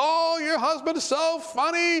wife, oh, your husband is so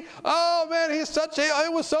funny. Oh, man,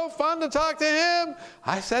 it was so fun to talk to him.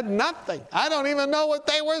 I said nothing. I don't even know what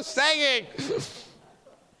they were saying.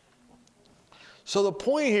 So the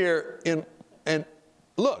point here, and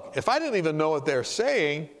look, if I didn't even know what they're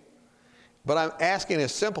saying, but I'm asking a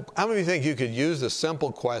simple, how many of you think you could use a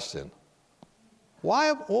simple question?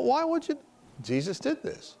 Why would you? Jesus did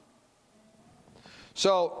this.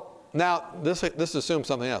 So now this assumes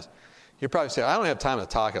something else. You probably say, I don't have time to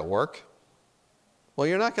talk at work. Well,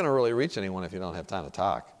 you're not going to really reach anyone if you don't have time to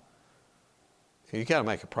talk. You got to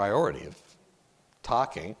make a priority of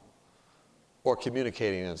talking or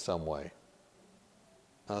communicating in some way.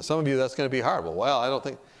 Some of you, that's going to be hard. Well, I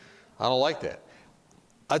don't like that.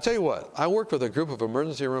 I tell you what, I worked with a group of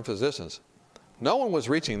emergency room physicians. No one was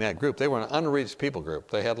reaching that group. They were an unreached people group.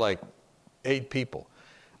 They had like 8 people.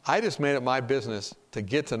 I just made it my business to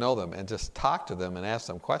get to know them and just talk to them and ask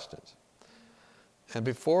them questions. And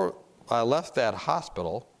before I left that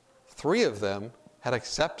hospital, 3 of them had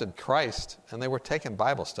accepted Christ, and they were taking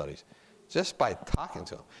Bible studies just by talking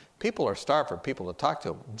to them. People are starved for people to talk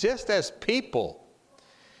to them, just as people.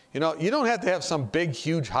 You don't have to have some big,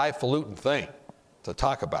 huge, highfalutin thing to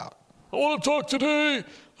talk about. I want to talk today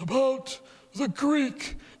about the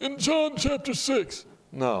Greek in John chapter 6.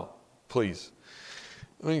 No, please.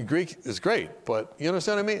 Greek is great, but you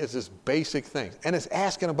understand what I mean? It's just basic things. And it's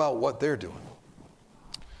asking about what they're doing.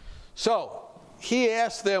 So, he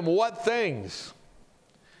asked them what things?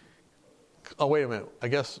 Oh, wait a minute. I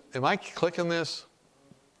guess, am I clicking this?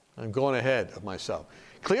 I'm going ahead of myself.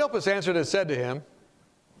 Cleopas answered and said to him,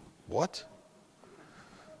 what?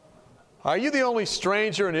 Are you the only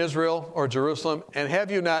stranger in Israel or Jerusalem, and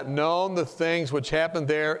have you not known the things which happened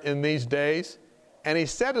there in these days? And he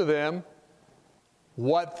said to them,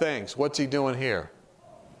 what things? What's he doing here?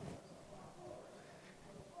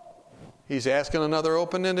 He's asking another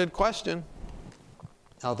open-ended question.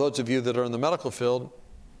 Now, those of you that are in the medical field,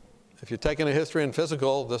 if you're taking a history and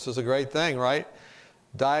physical, this is a great thing, right?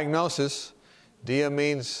 Diagnosis. Dia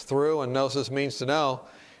means through, and gnosis means to know.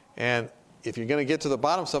 And if you're going to get to the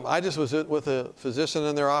bottom of something, I just was with a physician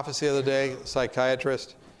in their office the other day, a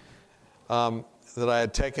psychiatrist, that I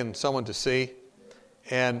had taken someone to see.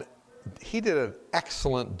 And he did an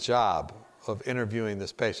excellent job of interviewing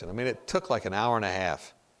this patient. I mean, it took like an hour and a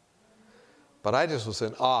half. But I just was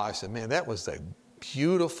in awe. I said, man, that was a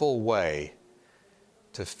beautiful way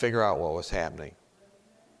to figure out what was happening.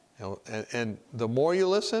 And the more you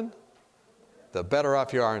listen, the better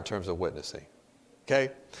off you are in terms of witnessing.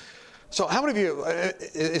 Okay? So how many of you,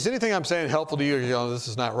 is anything I'm saying helpful to you? You know, this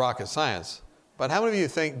is not rocket science. But how many of you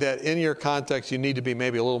think that in your context you need to be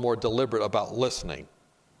maybe a little more deliberate about listening?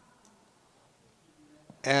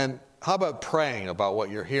 And how about praying about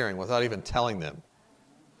what you're hearing without even telling them?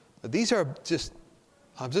 These are just,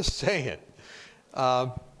 I'm just saying.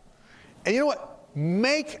 And you know what?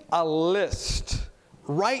 Make a list.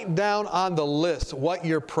 Write down on the list what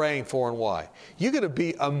you're praying for and why. You're going to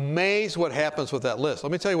be amazed what happens with that list.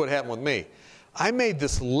 Let me tell you what happened with me. I made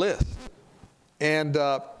this list, and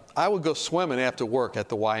I would go swimming after work at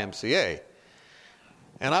the YMCA.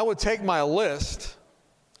 And I would take my list,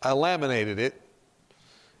 I laminated it,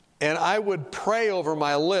 and I would pray over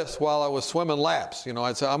my list while I was swimming laps. You know,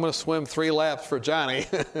 I'd say, I'm going to swim 3 laps for Johnny.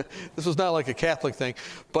 This was not like a Catholic thing.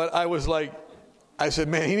 But I was like, I said,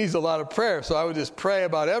 man, he needs a lot of prayer. So I would just pray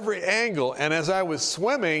about every angle. And as I was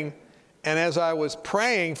swimming and as I was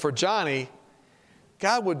praying for Johnny,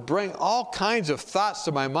 God would bring all kinds of thoughts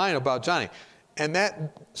to my mind about Johnny.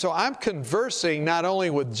 And so I'm conversing not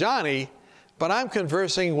only with Johnny, but I'm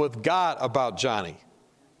conversing with God about Johnny.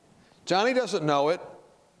 Johnny doesn't know it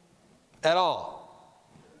at all.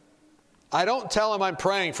 I don't tell him I'm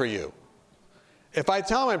praying for you. If I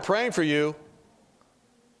tell him I'm praying for you,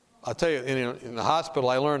 I'll tell you, in the hospital,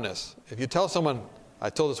 I learned this. If you tell someone,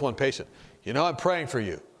 I told this one patient, you know, I'm praying for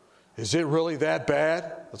you. Is it really that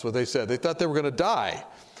bad? That's what they said. They thought they were going to die.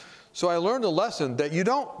 So I learned a lesson that you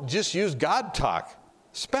don't just use God talk,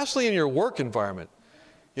 especially in your work environment.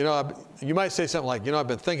 You know, you might say something like, you know, I've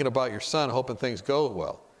been thinking about your son, hoping things go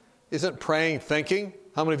well. Isn't praying thinking?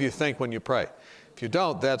 How many of you think when you pray? If you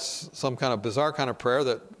don't, that's some kind of bizarre kind of prayer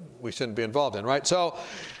that we shouldn't be involved in, right? So,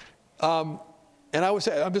 and I would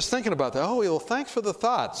say, I'm just thinking about that. Oh, well, thanks for the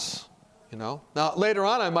thoughts, you know. Now, later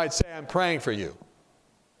on, I might say, I'm praying for you.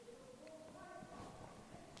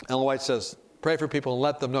 Ellen White says, pray for people and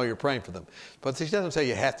let them know you're praying for them. But she doesn't say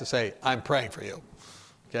you have to say, I'm praying for you.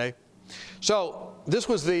 Okay? So, this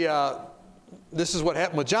is what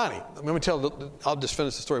happened with Johnny. I'll just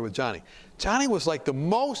finish the story with Johnny. Johnny was like the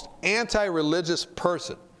most anti-religious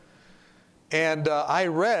person. And I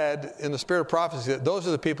read in the Spirit of Prophecy that those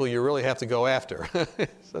are the people you really have to go after.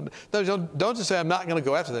 So don't just say, I'm not going to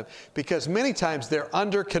go after them, because many times they're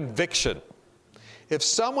under conviction. If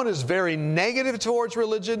someone is very negative towards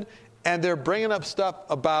religion and they're bringing up stuff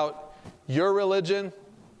about your religion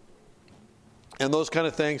and those kind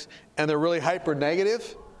of things, and they're really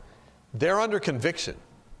hyper-negative, they're under conviction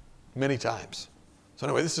many times. So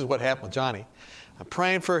anyway, this is what happened with Johnny. I'm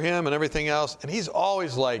praying for him and everything else, and he's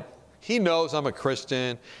always like, he knows I'm a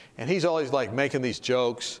Christian, and he's always like making these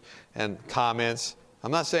jokes and comments. I'm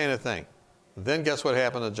not saying a thing. Then guess what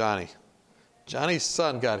happened to Johnny? Johnny's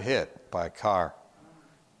son got hit by a car,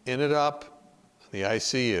 ended up in the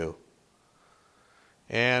ICU,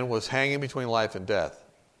 and was hanging between life and death.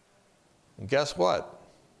 And guess what?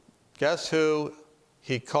 Guess who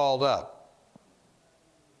he called up?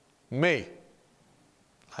 Me.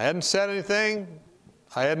 I hadn't said anything.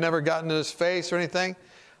 I had never gotten in his face or anything.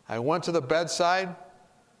 I went to the bedside,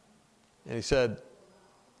 and he said,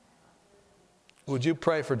 would you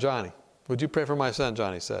pray for Johnny? Would you pray for my son,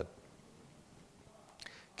 Johnny said.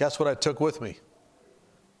 Guess what I took with me?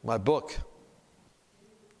 My book.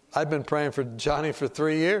 I've been praying for Johnny for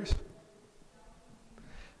 3 years.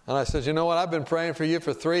 And I said, you know what? I've been praying for you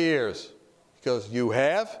for 3 years. He goes, you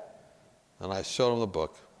have? And I showed him the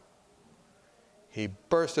book. He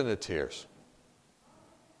burst into tears.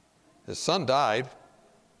 His son died,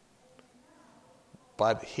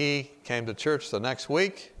 but he came to church the next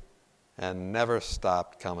week and never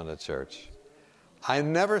stopped coming to church. I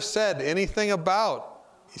never said anything about,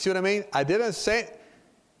 you see what I mean? I didn't say,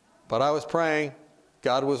 but I was praying.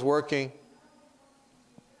 God was working.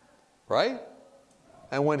 Right?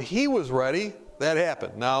 And when he was ready, that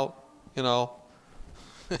happened. Now,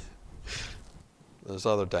 there's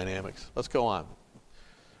other dynamics. Let's go on.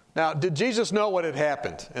 Now, did Jesus know what had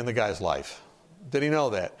happened in the guy's life? Did he know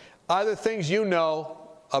that? Are there things you know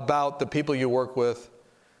about the people you work with?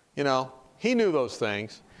 He knew those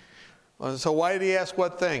things. So why did he ask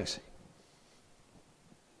what things?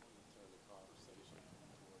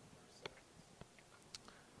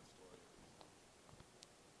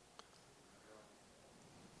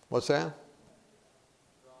 What's that?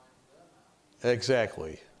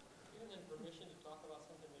 Exactly. Giving them permission to talk about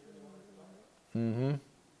something they really wanted to talk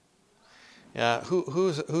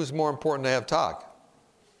about. Yeah. Who's more important to have talk?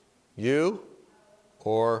 You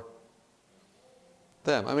or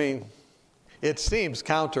them? I mean, it seems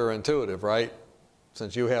counterintuitive, right?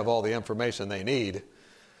 Since you have all the information they need,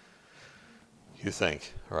 you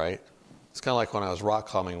think, right? It's kind of like when I was rock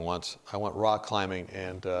climbing once. I went rock climbing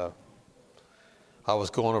and I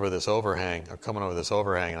was going over this overhang, or coming over this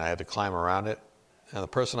overhang, and I had to climb around it. And the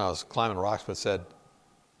person I was climbing rocks with said,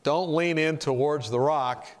 "Don't lean in towards the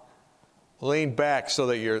rock. Lean back so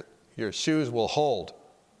that your shoes will hold.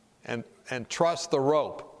 And trust the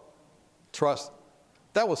rope. Trust."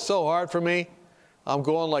 That was so hard for me. I'm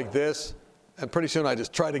going like this, and pretty soon I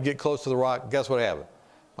just tried to get close to the rock. Guess what happened?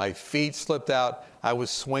 My feet slipped out. I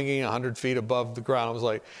was swinging 100 feet above the ground. I was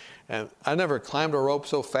like, and I never climbed a rope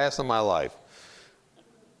so fast in my life.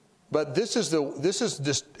 But this is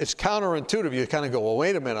just, it's counterintuitive. You kind of go, well,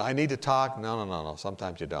 wait a minute, I need to talk. No.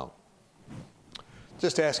 Sometimes you don't.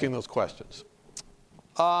 Just asking those questions.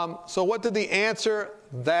 So what did the answer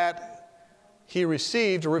that he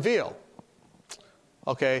received reveal?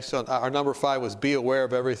 Okay, so our number 5 was be aware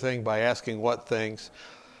of everything by asking what things.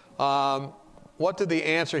 What did the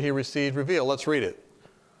answer he received reveal? Let's read it.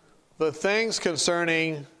 The things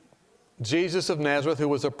concerning Jesus of Nazareth, who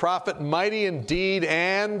was a prophet, mighty in deed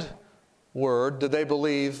and word. Did they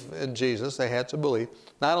believe in Jesus? They had to believe.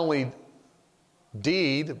 Not only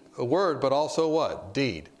deed, a word, but also what?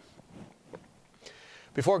 Deed.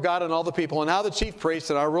 Before God and all the people. And now the chief priests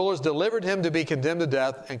and our rulers delivered him to be condemned to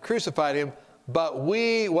death and crucified him. But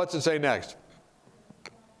we, what's it say next?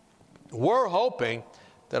 We're hoping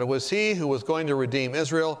that it was he who was going to redeem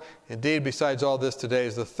Israel. Indeed, besides all this, today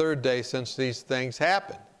is the 3rd day since these things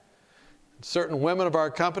happened. Certain women of our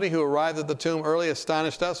company who arrived at the tomb early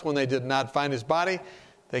astonished us when they did not find his body.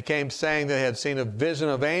 They came saying they had seen a vision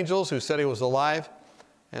of angels who said he was alive.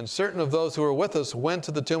 And certain of those who were with us went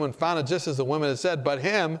to the tomb and found it just as the women had said, but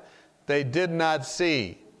him they did not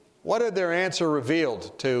see. What did their answer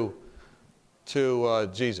revealed to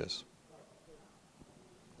Jesus?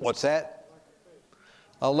 What's that?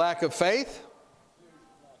 A lack of faith?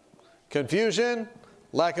 Confusion?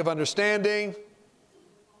 Lack of understanding?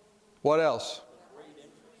 What else?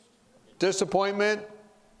 Disappointment.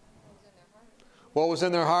 What was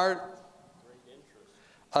in their heart?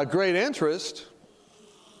 A great interest.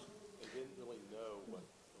 They didn't really know what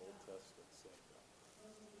the Old Testament said.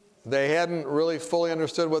 They hadn't really fully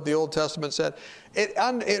understood what the Old Testament said.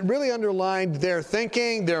 It really underlined their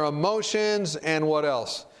thinking, their emotions, and what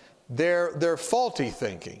else? Their faulty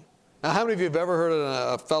thinking. Now, how many of you have ever heard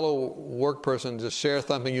a fellow work person just share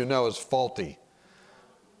something you know is faulty?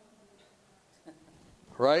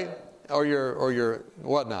 Right? Or your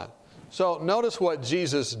whatnot. So notice what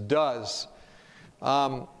Jesus does. He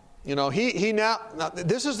now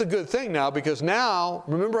this is the good thing now, because now,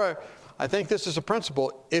 remember, I think this is a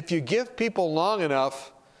principle. If you give people long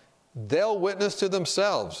enough, they'll witness to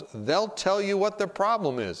themselves. They'll tell you what their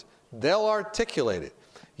problem is. They'll articulate it.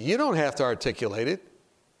 You don't have to articulate it.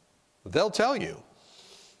 They'll tell you.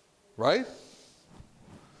 Right?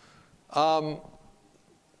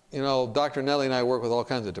 Dr. Nellie and I work with all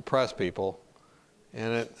kinds of depressed people,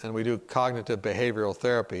 and we do cognitive behavioral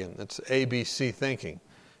therapy, and it's ABC thinking.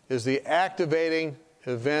 Is the activating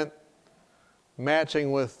event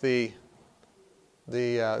matching with the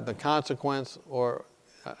consequence, or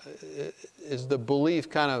is the belief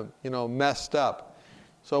kind of messed up?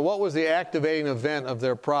 So what was the activating event of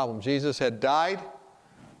their problem? Jesus had died,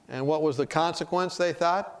 and what was the consequence, they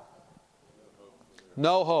thought?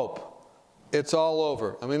 No hope. It's all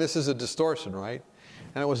over. I mean, this is a distortion, right?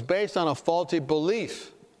 And it was based on a faulty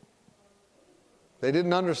belief. They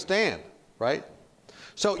didn't understand, right?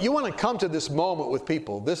 So you want to come to this moment with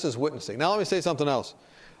people. This is witnessing. Now let me say something else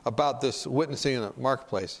about this witnessing in a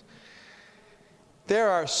marketplace. There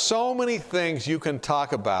are so many things you can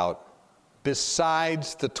talk about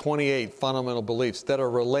besides the 28 fundamental beliefs that are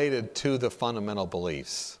related to the fundamental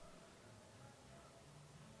beliefs.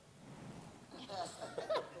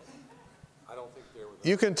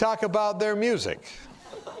 You can talk about their music.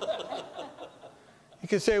 You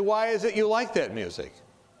can say, why is it you like that music?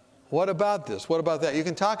 What about this? What about that? You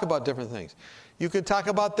can talk about different things. You can talk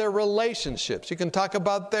about their relationships. You can talk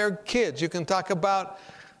about their kids. You can talk about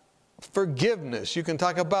forgiveness. You can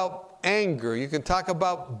talk about anger. You can talk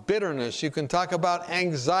about bitterness. You can talk about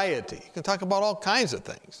anxiety. You can talk about all kinds of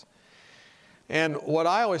things. And what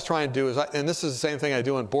I always try and do is, and this is the same thing I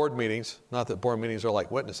do in board meetings, not that board meetings are like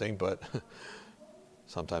witnessing, but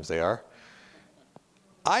sometimes they are.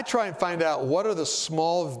 I try and find out what are the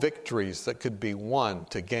small victories that could be won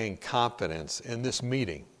to gain confidence in this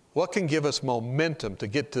meeting. What can give us momentum to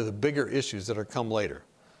get to the bigger issues that are come later?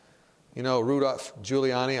 You know, Rudolph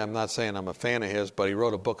Giuliani, I'm not saying I'm a fan of his, but he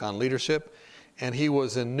wrote a book on leadership, and he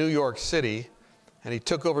was in New York City, and he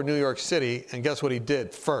took over New York City, and guess what he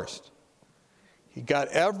did first? He got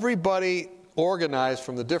everybody organized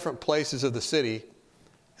from the different places of the city,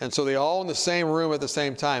 and so they all in the same room at the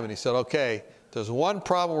same time, and he said, okay, there's one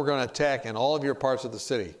problem we're going to attack in all of your parts of the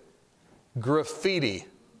city. Graffiti.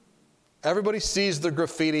 Everybody sees the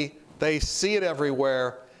graffiti. They see it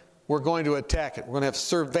everywhere. We're going to attack it. We're going to have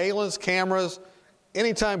surveillance cameras.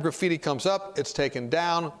 Anytime graffiti comes up, it's taken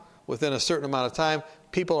down within a certain amount of time.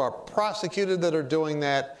 People are prosecuted that are doing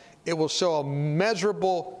that. It will show a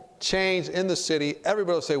measurable change in the city.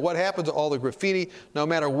 Everybody will say, what happened to all the graffiti? No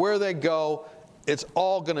matter where they go, it's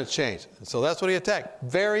all going to change. And so that's what he attacked.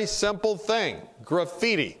 Very simple thing,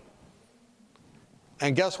 graffiti.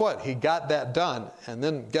 And guess what? He got that done. And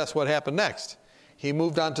then guess what happened next? He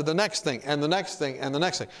moved on to the next thing, and the next thing, and the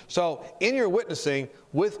next thing. So in your witnessing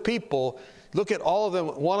with people, look at all of them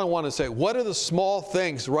one-on-one and say, what are the small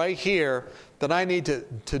things right here that I need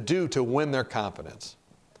to do to win their confidence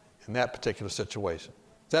in that particular situation?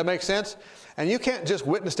 Does that make sense? And you can't just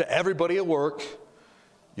witness to everybody at work.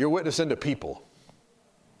 You're witnessing to people.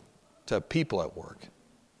 To people at work,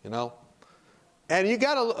 you know? And you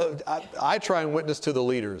got to, I try and witness to the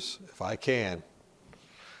leaders if I can.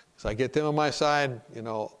 Because I get them on my side, you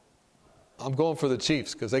know, I'm going for the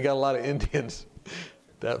chiefs because they got a lot of Indians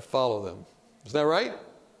that follow them. Is that right?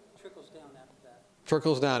 Trickles down after that.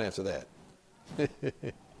 Trickles down after that.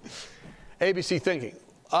 ABC thinking.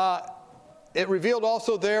 It revealed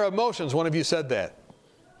also their emotions. One of you said that.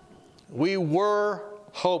 We were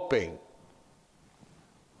hoping.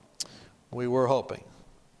 We were hoping.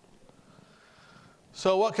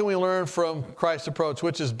 So what can we learn from Christ's approach?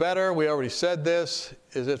 Which is better? We already said this.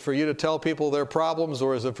 Is it for you to tell people their problems,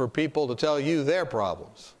 or is it for people to tell you their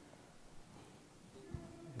problems?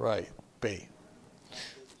 Right. B.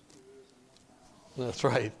 That's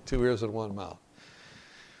right. 2 ears and 1 mouth.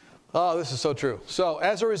 Oh, this is so true. So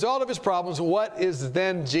as a result of his problems, what is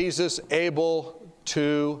then Jesus able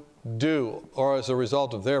to do? Or as a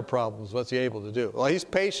result of their problems, what's he able to do? Well, he's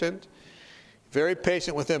patient. Very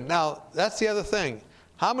patient with them. Now, that's the other thing.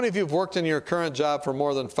 How many of you have worked in your current job for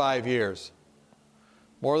more than 5 years?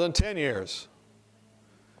 More than 10 years?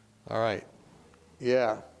 All right.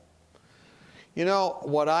 Yeah. You know,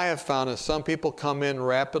 what I have found is some people come in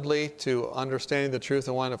rapidly to understanding the truth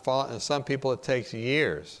and want to follow, and some people it takes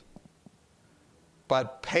years.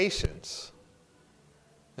 But patience.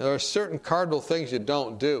 There are certain cardinal things you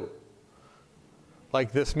don't do.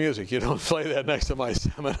 Like this music. You don't play that next to my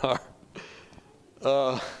seminar.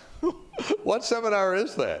 What seminar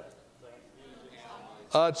is that?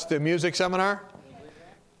 It's the music seminar?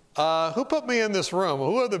 Who put me in this room?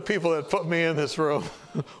 Who are the people that put me in this room?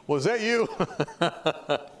 Was that you?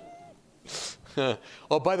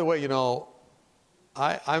 Oh, by the way, you know,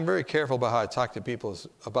 I'm very careful about how I talk to people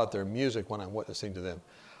about their music when I'm witnessing to them.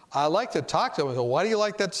 I like to talk to them and go, why do you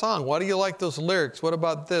like that song? Why do you like those lyrics? What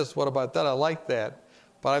about this? What about that? I like that.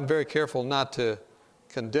 But I'm very careful not to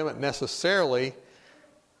condemn it necessarily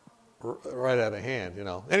right out of hand, you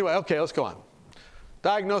know. Anyway, okay, let's go on.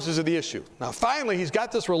 Diagnosis of the issue. Now, finally, he's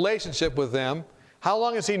got this relationship with them. How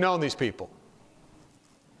long has he known these people?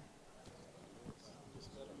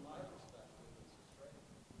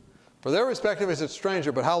 For their perspective, it's a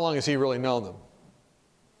stranger, but how long has he really known them?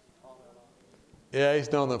 Yeah,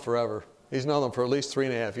 he's known them forever. He's known them for at least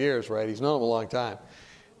 3.5 years, right? He's known them a long time.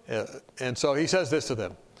 And so he says this to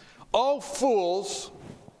them. O fools,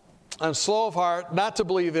 and slow of heart, not to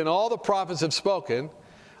believe in all the prophets have spoken,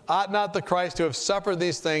 ought not the Christ to have suffered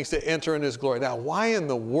these things to enter in his glory? Now, why in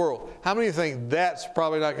the world? How many of you think that's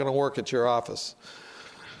probably not going to work at your office?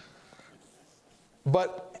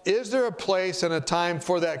 But is there a place and a time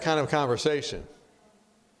for that kind of conversation?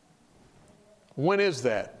 When is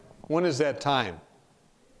that? When is that time?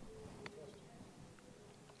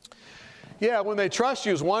 Yeah, when they trust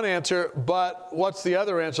you is one answer, but what's the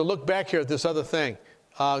other answer? Look back here at this other thing.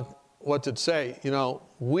 What did it say? You know,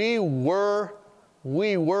 we were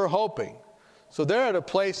hoping. So they're at a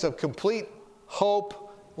place of complete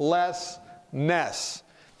hopelessness.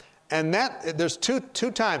 And that there's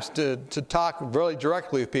two times to talk really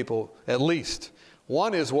directly with people, at least.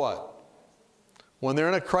 One is what? When they're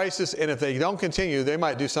in a crisis, and if they don't continue, they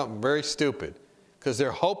might do something very stupid. Because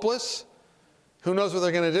they're hopeless, who knows what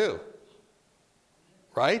they're going to do?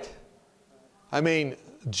 Right? I mean,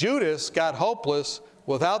 Judas got hopeless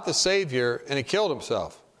without the Savior, and he killed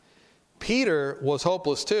himself. Peter was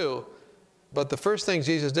hopeless too, but the first thing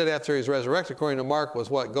Jesus did after he was resurrected, according to Mark, was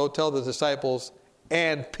what? Go tell the disciples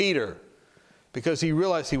and Peter, because he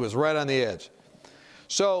realized he was right on the edge.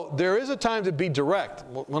 So there is a time to be direct.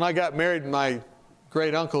 When I got married, my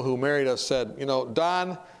great uncle who married us said,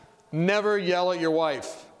 Don, never yell at your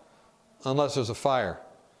wife unless there's a fire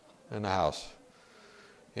in the house.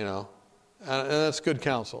 And that's good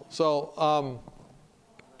counsel. So,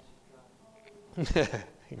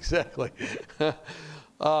 exactly.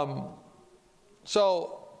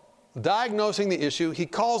 So, diagnosing the issue, he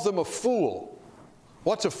calls them a fool.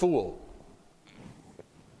 What's a fool?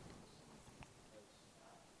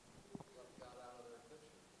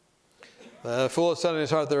 The fool has said in his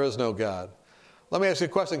heart, there is no God. Let me ask you a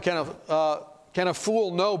question. Can a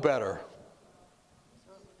fool know better?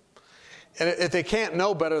 And if they can't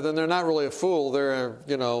know better, then they're not really a fool. They're,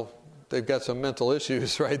 they've got some mental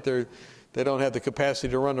issues, right? They don't have the capacity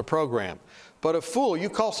to run the program. But a fool, you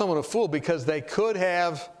call someone a fool because they could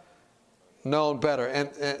have known better.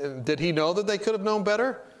 And did he know that they could have known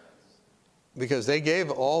better? Because they gave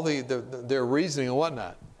all their reasoning and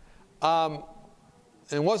whatnot.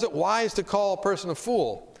 And was it wise to call a person a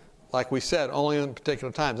fool? Like we said, only in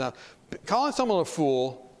particular times. Now, calling someone a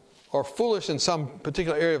fool or foolish in some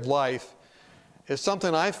particular area of life is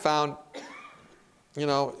something I've found,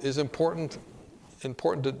 is important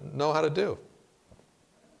to know how to do.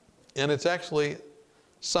 And it's actually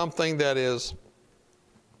something that is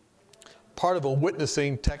part of a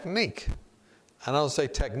witnessing technique. And I don't say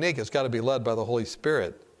technique, it's got to be led by the Holy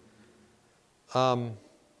Spirit. Let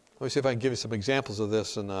me see if I can give you some examples of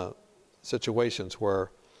this in situations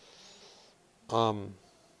where I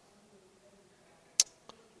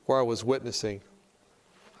was witnessing.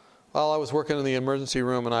 Well, I was working in the emergency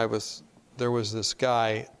room, and there was this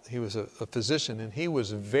guy. He was a physician, and he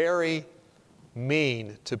was very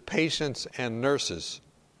mean to patients and nurses,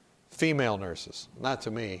 female nurses, not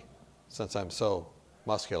to me, since I'm so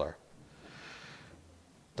muscular.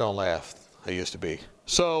 Don't laugh. I used to be.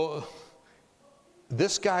 So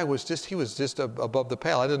this guy was just above the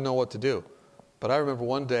pale. I didn't know what to do. But I remember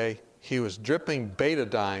one day he was dripping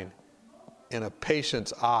betadine in a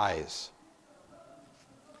patient's eyes.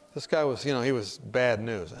 This guy was, he was bad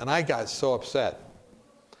news. And I got so upset.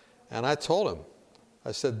 And I told him,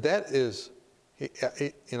 I said, that is,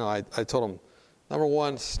 I told him, number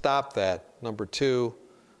one, stop that. Number two,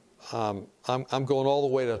 I'm going all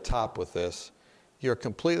the way to the top with this. You're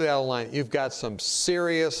completely out of line. You've got some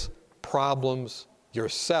serious problems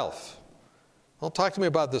yourself. Don't talk to me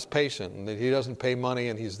about this patient and that he doesn't pay money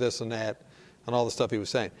and he's this and that and all the stuff he was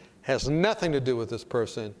saying. Has nothing to do with this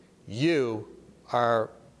person. You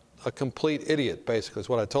are a complete idiot, basically, is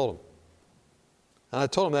what I told him. And I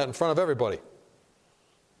told him that in front of everybody.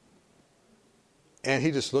 And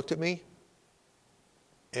he just looked at me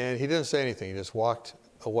and he didn't say anything. He just walked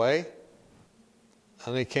away.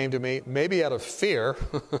 And he came to me, maybe out of fear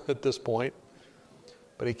at this point,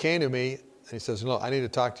 but he came to me and he says, "No, I need to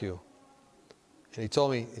talk to you." And he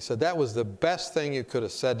told me, he said, "That was the best thing you could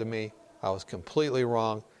have said to me. I was completely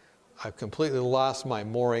wrong. I've completely lost my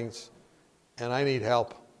moorings, and I need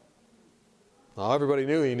help." Now, everybody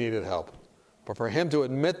knew he needed help. But for him to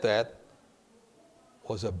admit that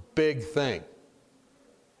was a big thing.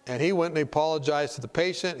 And he went and he apologized to the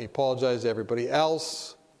patient. He apologized to everybody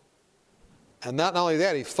else. And not only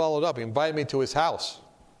that, he followed up. He invited me to his house.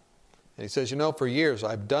 And he says, for years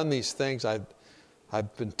I've done these things. I've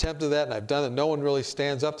been tempted to that, and I've done it. No one really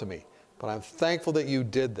stands up to me. But I'm thankful that you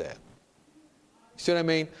did that. You see what I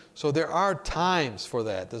mean? So there are times for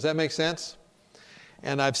that. Does that make sense?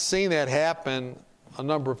 And I've seen that happen a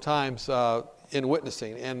number of times in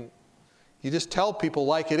witnessing. And you just tell people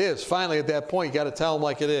like it is. Finally, at that point, you got to tell them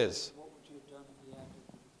like it is. What would you have done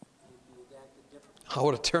if he acted differently? I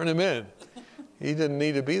would have turned him in. He didn't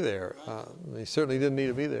need to be there. He certainly didn't need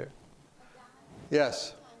to be there. Yes?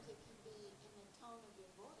 Sometimes it can be in the tone of your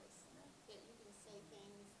voice that you can say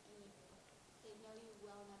things and they know you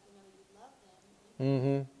well enough to know you love them.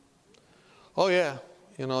 Mm-hmm. Oh, yeah.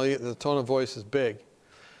 The tone of voice is big.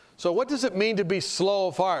 So what does it mean to be slow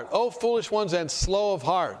of heart? Oh, foolish ones and slow of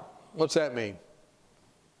heart. What's that mean?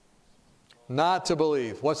 Not to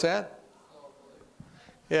believe. What's that?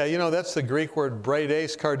 Yeah, you know, that's the Greek word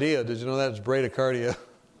bradycardia. Did you know that's bradycardia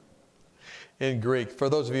in Greek? For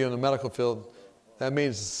those of you in the medical field, that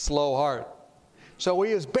means slow heart. So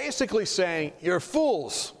he is basically saying, you're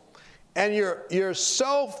fools. And you're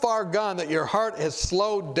so far gone that your heart has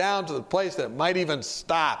slowed down to the place that it might even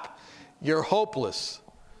stop. You're hopeless.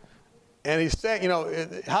 And he's saying, you know,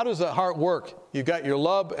 how does the heart work? You've got your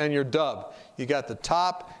lub and your dub. You got the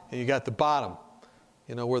top and you got the bottom.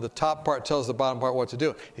 You know, where the top part tells the bottom part what to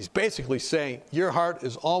do. He's basically saying your heart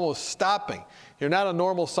is almost stopping. You're not a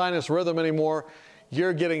normal sinus rhythm anymore.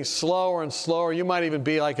 You're getting slower and slower. You might even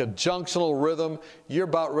be like a junctional rhythm. You're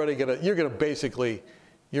about ready to you're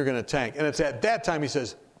going to tank. And it's at that time he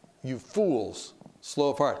says, you fools, slow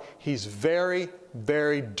of heart. He's very,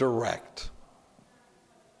 very direct.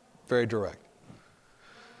 Very direct.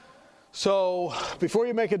 So before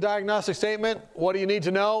you make a diagnostic statement, what do you need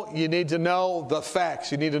to know? You need to know the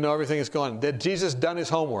facts. You need to know everything that's going on. Did Jesus done his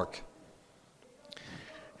homework?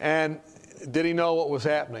 And did he know what was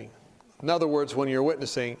happening? In other words, when you're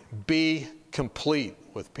witnessing, be complete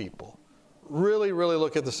with people. Really, really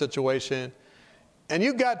look at the situation. And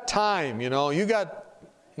you got time, you know.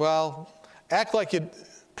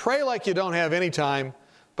 Pray like you don't have any time,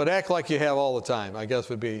 but act like you have all the time, I guess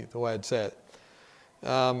would be the way I'd say it.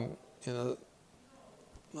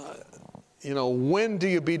 When do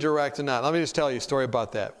you be direct and not? Let me just tell you a story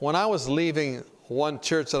about that. When I was leaving one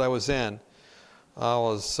church that I was in, I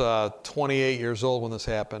was 28 years old when this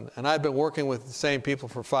happened, and I'd been working with the same people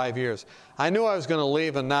for 5 years. I knew I was going to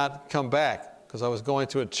leave and not come back because I was going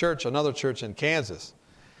to another church in Kansas.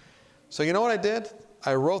 So you know what I did?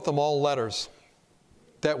 I wrote them all letters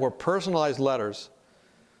that were personalized letters.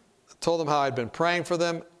 Told them how I'd been praying for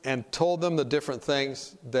them and told them the different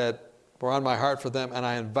things that were on my heart for them, and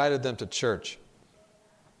I invited them to church.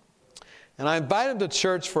 And I invited them to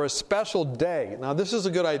church for a special day. Now, this is a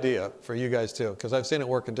good idea for you guys too, because I've seen it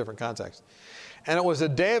work in different contexts. And it was a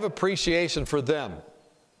day of appreciation for them.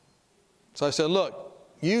 So I said, look,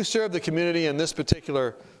 you serve the community in this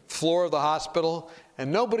particular floor of the hospital,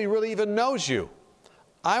 and nobody really even knows you.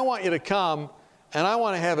 I want you to come, and I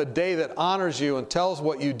want to have a day that honors you and tells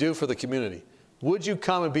what you do for the community. Would you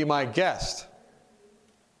come and be my guest?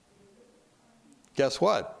 Guess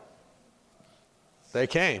what? They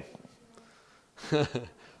came.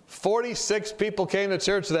 46 people came to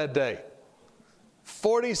church that day.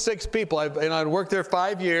 46 people. I'd worked there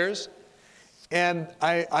 5 years, and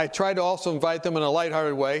I tried to also invite them in a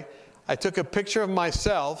lighthearted way. I took a picture of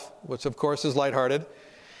myself, which of course is lighthearted,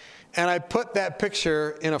 and I put that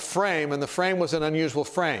picture in a frame, and the frame was an unusual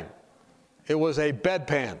frame. It was a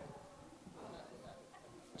bedpan.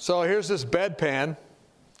 So here's this bedpan.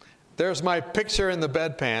 There's my picture in the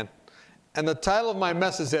bedpan. And the title of my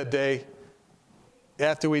message that day,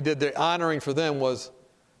 after we did the honoring for them, was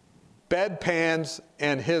Bedpans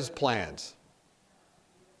and His Plans.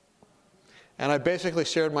 And I basically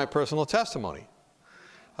shared my personal testimony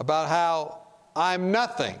about how I'm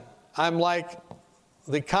nothing. I'm like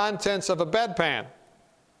the contents of a bedpan.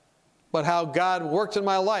 But how God worked in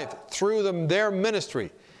my life through their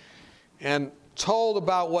ministry, and told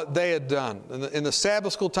about what they had done. In the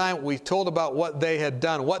Sabbath school time, we told about what they had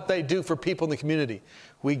done, what they do for people in the community.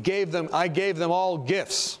 I gave them all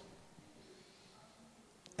gifts.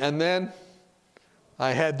 And then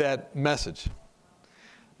I had that message.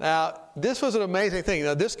 Now, this was an amazing thing.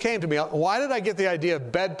 Now, this came to me. Why did I get the idea of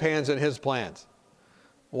bedpans and His plans?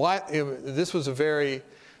 I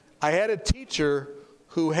had a teacher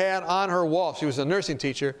who had on her wall, she was a nursing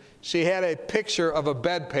teacher, she had a picture of a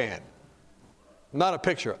bedpan. Not a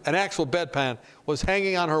picture, an actual bedpan was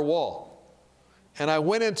hanging on her wall. And I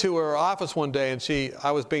went into her office one day, and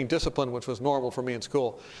I was being disciplined, which was normal for me in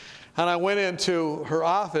school. And I went into her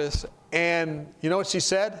office, and you know what she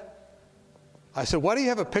said? I said, why do you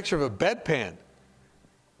have a picture of a bedpan?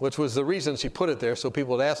 Which was the reason she put it there, so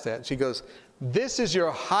people would ask that. And she goes, this is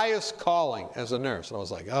your highest calling as a nurse. And I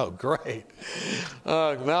was like, oh, great.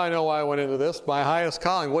 Now I know why I went into this. My highest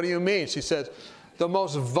calling. What do you mean? She said, the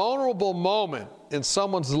most vulnerable moment in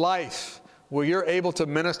someone's life where you're able to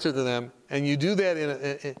minister to them, and you do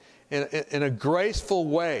that in a graceful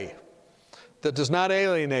way that does not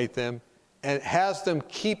alienate them and has them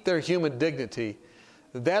keep their human dignity,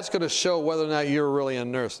 that's going to show whether or not you're really a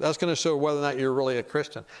nurse. That's going to show whether or not you're really a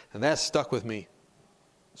Christian. And that stuck with me.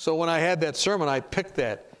 So when I had that sermon, I picked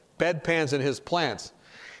that, Bedpans and His Plans.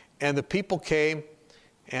 And the people came,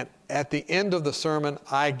 and at the end of the sermon,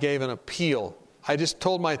 I gave an appeal. I just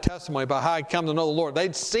told my testimony about how I'd come to know the Lord.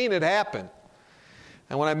 They'd seen it happen.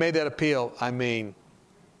 And when I made that appeal,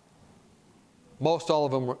 most all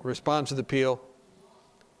of them responded to the appeal.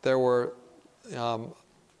 There were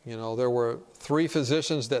You know, there were 3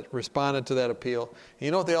 physicians that responded to that appeal. And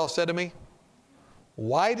you know what they all said to me?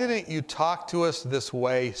 Why didn't you talk to us this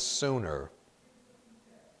way sooner?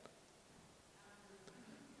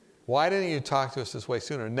 Why didn't you talk to us this way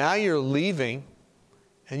sooner? Now you're leaving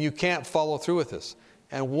and you can't follow through with this.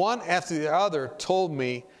 And one after the other told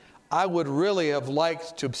me, I would really have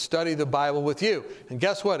liked to study the Bible with you. And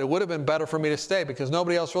guess what? It would have been better for me to stay because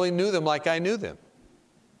nobody else really knew them like I knew them.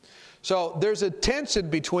 So there's a tension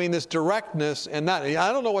between this directness and not.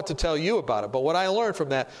 I don't know what to tell you about it, but what I learned from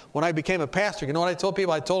that when I became a pastor, you know what I told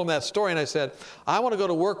people? I told them that story and I said, I want to go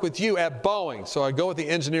to work with you at Boeing. So I go with the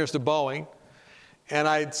engineers to Boeing and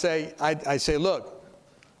I'd say, look,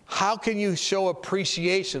 how can you show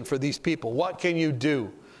appreciation for these people? What can you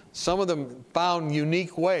do? Some of them found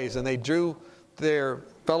unique ways and they drew their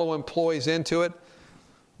fellow employees into it.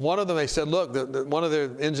 One of them, they said, look, one of their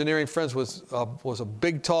engineering friends was a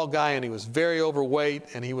big, tall guy, and he was very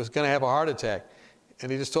overweight, and he was going to have a heart attack.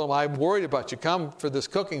 And he just told him, I'm worried about you. Come for this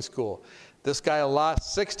cooking school. This guy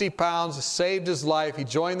lost 60 pounds, saved his life. He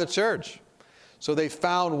joined the church. So they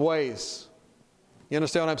found ways. You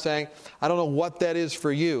understand what I'm saying? I don't know what that is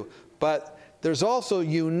for you, but there's also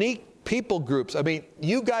unique people groups. I mean,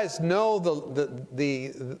 you guys know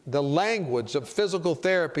the language of physical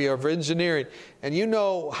therapy or of engineering, and you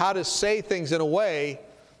know how to say things in a way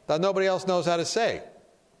that nobody else knows how to say.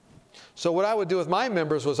 So what I would do with my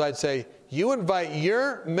members was I'd say, you invite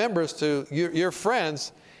your members to your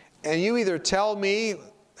friends, and you either tell me,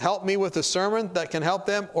 help me with a sermon that can help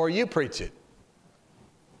them, or you preach it.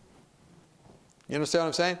 You understand what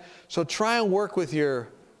I'm saying? So try and work with your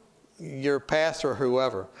pastor or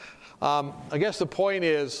whoever. I guess the point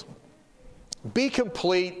is, be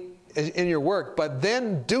complete in your work, but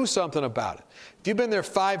then do something about it. If you've been there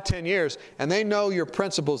 5, 10 years, and they know your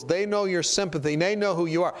principles, they know your sympathy, they know who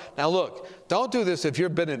you are. Now look, don't do this if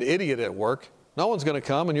you've been an idiot at work. No one's going to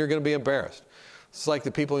come, and you're going to be embarrassed. It's like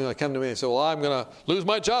the people that come to me and say, well, I'm going to lose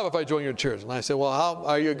my job if I join your church. And I say, well,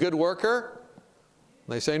 are you a good worker?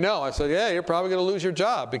 They say no. I said, yeah, you're probably going to lose your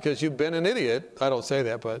job because you've been an idiot. I don't say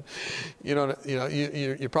that, but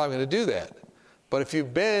you're probably going to do that. But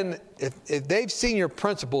if they've seen your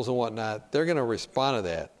principles and whatnot, they're going to respond to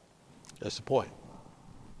that. That's the point.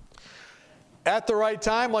 At the right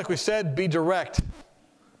time, like we said, be direct.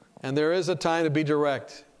 And there is a time to be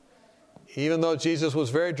direct. Even though Jesus was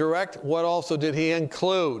very direct, what also did he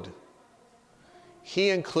include? He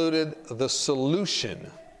included the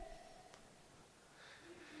solution.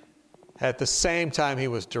 At the same time, he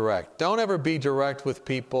was direct. Don't ever be direct with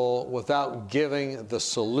people without giving the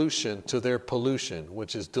solution to their pollution,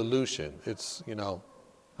 which is delusion. It's,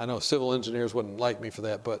 I know civil engineers wouldn't like me for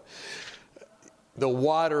that, but the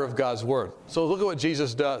water of God's word. So look at what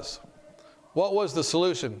Jesus does. What was the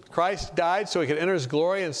solution? Christ died so he could enter his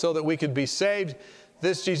glory and so that we could be saved.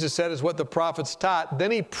 This, Jesus said, is what the prophets taught.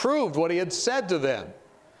 Then he proved what he had said to them.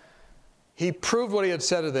 He proved what he had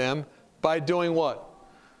said to them by doing what?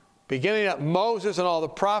 Beginning at Moses and all the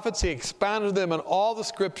prophets, he expounded them in all the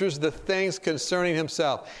scriptures, the things concerning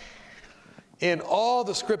himself. In all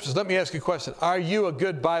the scriptures, let me ask you a question. Are you a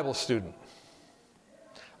good Bible student?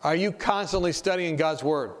 Are you constantly studying God's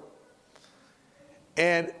word?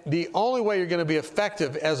 And the only way you're going to be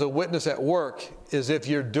effective as a witness at work is if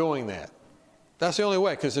you're doing that. That's the only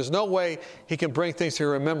way, because there's no way he can bring things to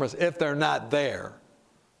your remembrance if they're not there,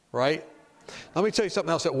 right? Let me tell you something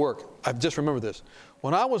else at work. I've just remembered this.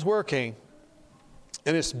 When I was working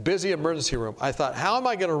in this busy emergency room, I thought, how am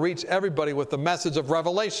I going to reach everybody with the message of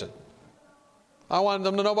Revelation? I wanted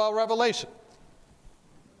them to know about Revelation.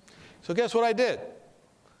 So guess what I did?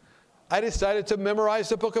 I decided to memorize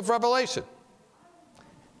the book of Revelation.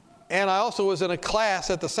 And I also was in a class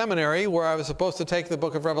at the seminary where I was supposed to take the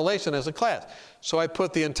book of Revelation as a class. So I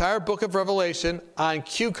put the entire book of Revelation on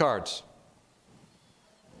cue cards.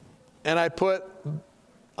 And I put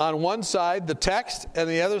on one side the text and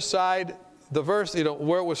the other side the verse,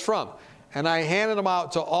 where it was from. And I handed them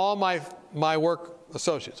out to all my work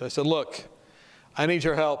associates. I said, look, I need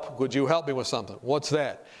your help. Would you help me with something? What's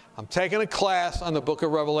that? I'm taking a class on the book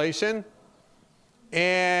of Revelation,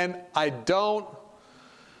 and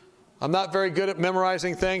I'm not very good at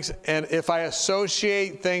memorizing things, and if I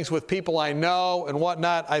associate things with people I know and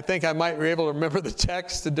whatnot, I think I might be able to remember the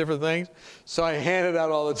text and different things. So I handed out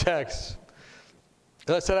all the texts.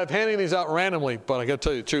 And I said, I'm handing these out randomly, but I got to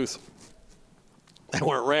tell you the truth. They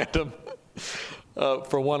weren't random,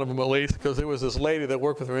 for one of them at least, because there was this lady that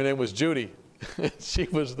worked with me. Her name was Judy. She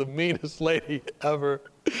was the meanest lady ever.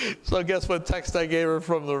 So guess what text I gave her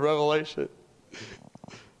from the Revelation?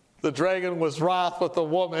 The dragon was wroth with the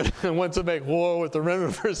woman and went to make war with the rim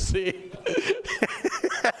of her sea.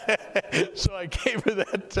 So I gave her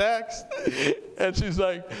that text, and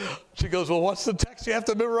she goes, well, what's the text you have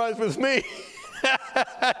to memorize with me?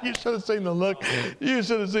 You should have seen the look. You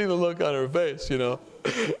should have seen the look on her face, you know.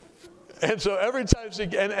 And so every time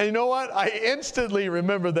and you know what? I instantly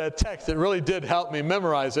remembered that text. It really did help me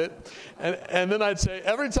memorize it. And then I'd say,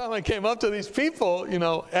 every time I came up to these people, you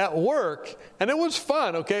know, at work, and it was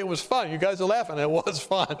fun, okay? It was fun. You guys are laughing. It was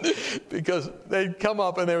fun. Because they'd come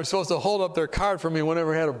up and they were supposed to hold up their card for me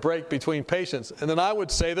whenever I had a break between patients. And then I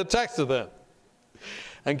would say the text to them.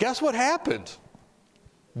 And guess what happened?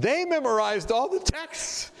 They memorized all the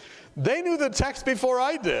texts. They knew the text before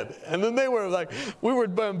I did. And then they were like, we were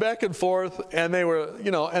going back and forth, and they were,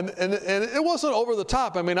 you know, and it wasn't over the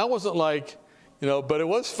top. I mean, I wasn't like, you know, but it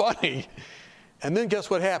was funny. And then guess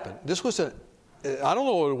what happened? This was I don't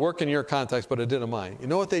know what would work in your context, but it did in mine. You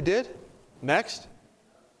know what they did? Next?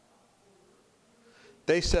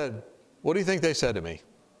 They said, what do you think they said to me?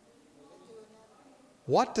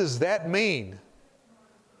 What does that mean?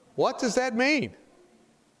 What does that mean?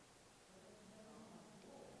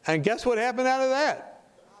 And guess what happened out of that?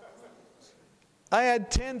 I had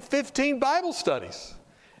 10, 15 Bible studies.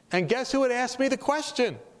 And guess who had asked me the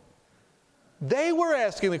question? They were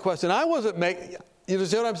asking the question. I wasn't making, you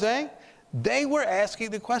see what I'm saying? They were asking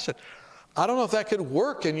the question. I don't know if that could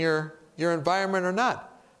work in your environment or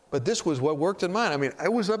not, but this was what worked in mine. I mean,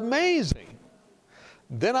 it was amazing.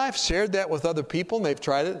 Then I've shared that with other people, and they've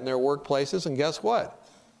tried it in their workplaces, and guess what?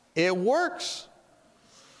 It works.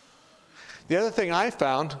 The other thing I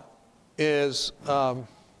found is,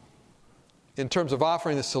 in terms of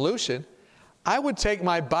offering the solution, I would take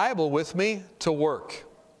my Bible with me to work.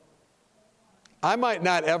 I might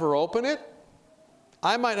not ever open it.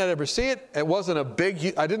 I might not ever see it. It wasn't a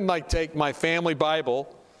big, I didn't like take my family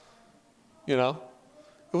Bible, you know.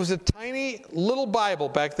 It was a tiny little Bible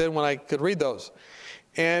back then when I could read those.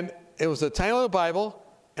 And it was a tiny little Bible,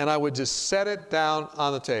 and I would just set it down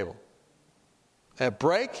on the table. At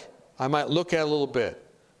break, I might look at it a little bit.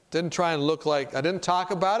 Didn't try and look like, I didn't talk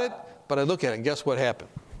about it, but I look at it, and guess what happened?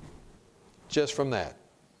 Just from that.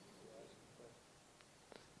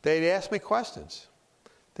 They'd ask me questions.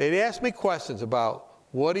 They'd ask me questions about,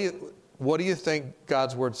 what do you think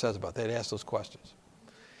God's Word says about it? They'd ask those questions.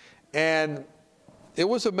 And it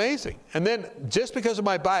was amazing. And then, just because of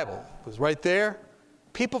my Bible, it was right there,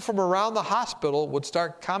 people from around the hospital would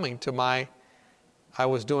start coming to I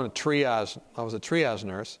was doing a triage, I was a triage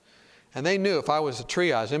nurse, and they knew if I was a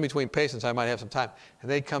triage, in between patients, I might have some time.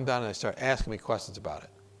 And they'd come down and they'd start asking me questions about it.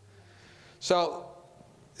 So,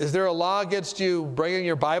 is there a law against you bringing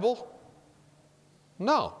your Bible?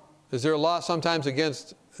 No. Is there a law sometimes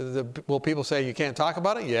against, will people say you can't talk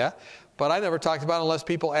about it? Yeah. But I never talked about it unless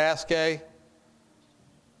people ask a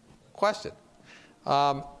question.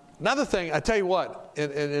 Another thing, I tell you what,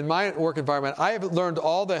 in my work environment, I have learned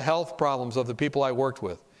all the health problems of the people I worked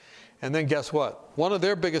with. And then guess what? One of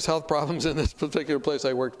their biggest health problems in this particular place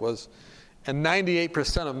I worked was, and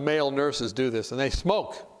 98% of male nurses do this, and they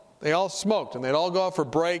smoke. They all smoked, and they'd all go out for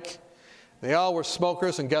break. They all were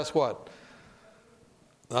smokers, and guess what?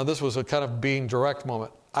 Now this was a kind of being direct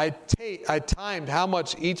moment. I timed how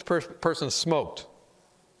much each person smoked.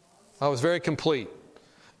 I was very complete.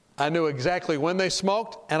 I knew exactly when they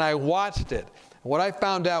smoked, and I watched it. What I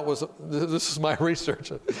found out was, this is my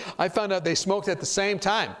research, I found out they smoked at the same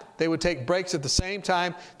time. They would take breaks at the same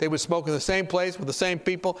time. They would smoke in the same place with the same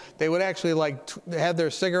people. They would actually have their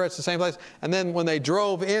cigarettes the same place. And then when they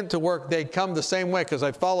drove into work, they'd come the same way because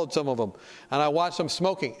I followed some of them. And I watched them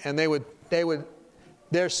smoking. And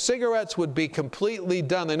their cigarettes would be completely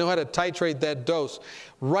done. They knew how to titrate that dose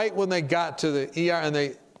right when they got to the ER, and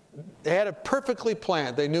they had it perfectly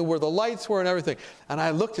planned. They knew where the lights were and everything. And I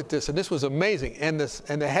looked at this, and this was amazing. And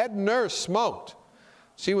the head nurse smoked.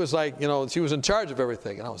 She was like, she was in charge of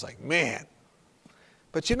everything. And I was like, man.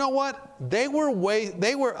 But you know what? They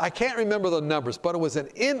were, I can't remember the numbers, but it was an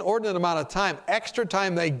inordinate amount of time, extra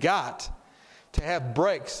time they got to have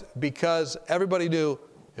breaks, because everybody knew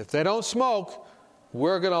if they don't smoke,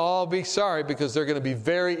 we're going to all be sorry, because they're going to be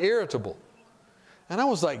very irritable. And I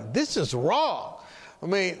was like, this is wrong. I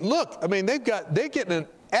mean, look, they're getting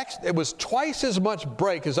it was twice as much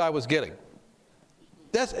break as I was getting.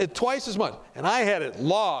 That's it, twice as much. And I had it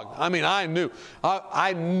logged. I knew.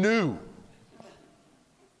 I knew.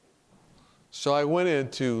 So I went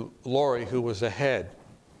into Lori, who was ahead,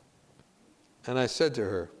 and I said to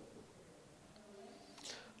her,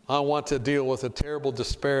 I want to deal with a terrible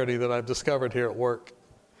disparity that I've discovered here at work,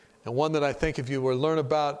 and one that I think if you were to learn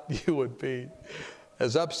about, you would be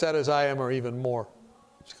as upset as I am, or even more.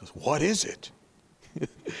 She goes, what is it?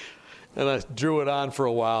 And I drew it on for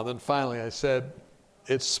a while. Then finally I said,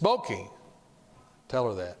 it's smoking.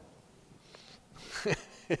 Tell her that.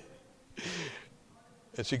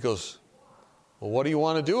 And she goes, well, what do you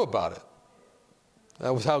want to do about it?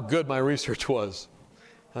 That was how good my research was.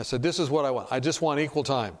 And I said, this is what I want. I just want equal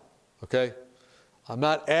time, okay? I'm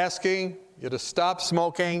not asking you to stop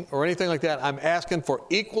smoking or anything like that. I'm asking for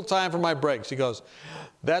equal time for my break. She goes,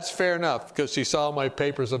 that's fair enough, because she saw my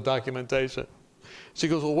papers of documentation. She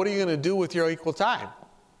goes, well, what are you going to do with your equal time?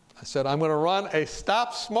 I said, I'm going to run a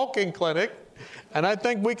stop smoking clinic, and I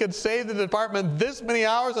think we could save the department this many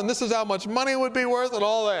hours, and this is how much money it would be worth and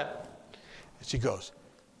all that. And she goes,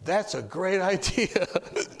 that's a great idea.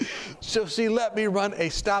 So she let me run a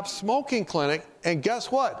stop smoking clinic, and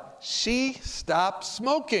guess what? She stopped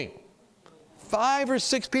smoking. 5 or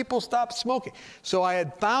 6 people stopped smoking. So I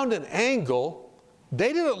had found an angle.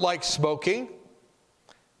 They didn't like smoking.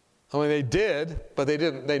 I mean, they did, but they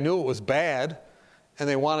didn't. They knew it was bad, and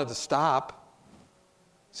they wanted to stop.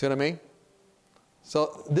 See what I mean?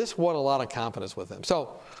 So this won a lot of confidence with them.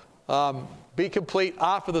 So be complete,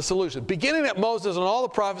 offer the solution. Beginning at Moses and all the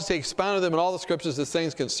prophets, he expounded them in all the scriptures the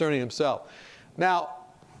things concerning himself. Now,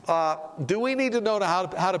 do we need to know how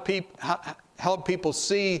to help people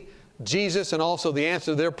see Jesus and also the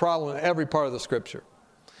answer to their problem in every part of the scripture?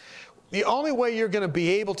 The only way you're going to be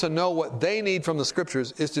able to know what they need from the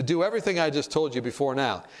scriptures is to do everything I just told you before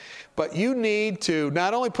now. But you need to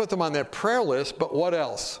not only put them on their prayer list, but what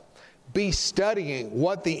else? Be studying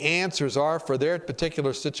what the answers are for their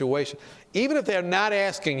particular situation, even if they're not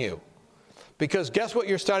asking you. Because guess what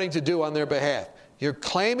you're starting to do on their behalf? You're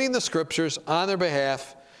claiming the scriptures on their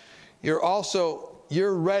behalf. You're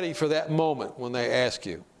ready for that moment when they ask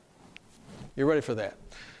you. You're ready for that.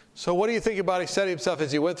 So what do you think about he said himself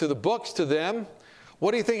as he went through the books to them?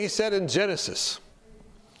 What do you think he said in Genesis?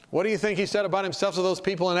 What do you think he said about himself to those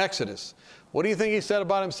people in Exodus? What do you think he said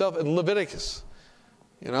about himself in Leviticus?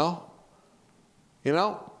 You know?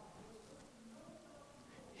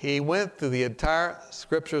 He went through the entire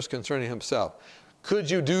scriptures concerning himself.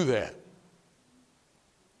 Could you do that?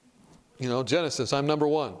 Genesis, I'm number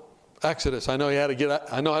 1. Exodus, I know how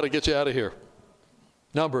to get you out of here.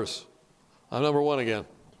 Numbers, I'm number 1 again.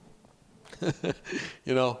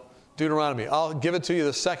 Deuteronomy, I'll give it to you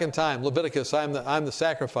the second time. Leviticus, I'm the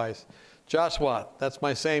sacrifice. Joshua, that's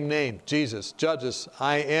my same name. Jesus, Judges,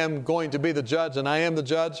 I am going to be the judge, and I am the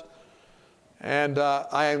judge. And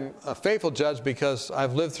I am a faithful judge because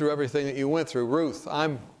I've lived through everything that you went through. Ruth,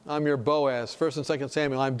 I'm your Boaz. 1 and 2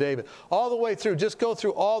 Samuel, I'm David. All the way through, just go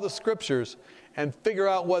through all the scriptures and figure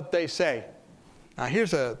out what they say. Now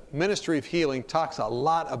here's a ministry of healing, talks a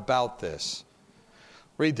lot about this.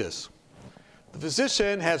 Read this. The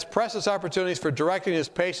physician has precious opportunities for directing his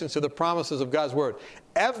patients to the promises of God's word.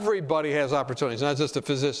 Everybody has opportunities, not just a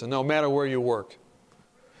physician, no matter where you work.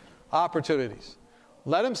 Opportunities.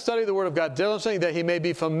 Let him study the word of God diligently that he may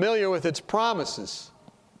be familiar with its promises.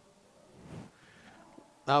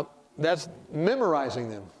 Now, that's memorizing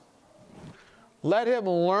them. Let him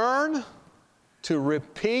learn to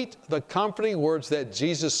repeat the comforting words that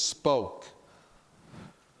Jesus spoke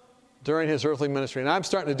during his earthly ministry. And I'm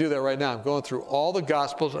starting to do that right now. I'm going through all the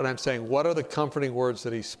Gospels and I'm saying, what are the comforting words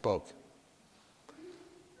that he spoke?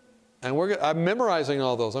 And I'm memorizing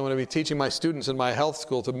all those. I'm going to be teaching my students in my health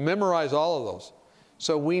school to memorize all of those.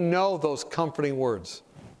 So we know those comforting words.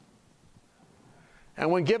 And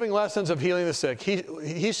when giving lessons of healing the sick,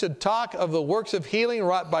 he should talk of the works of healing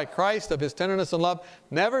wrought by Christ, of his tenderness and love.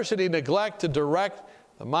 Never should he neglect to direct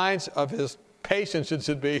the minds of his patients. It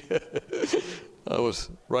should be. I was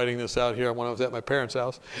writing this out here when I was at my parents'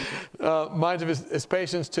 house. Minds of his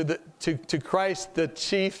patients to Christ, the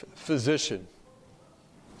chief physician.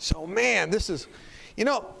 So, man, this is, I'm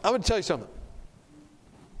going to tell you something.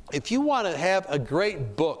 If you want to have a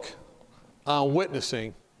great book on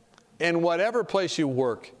witnessing in whatever place you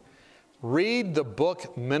work, read the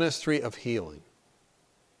book Ministry of Healing.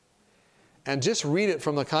 And just read it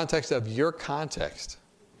from the context of your context.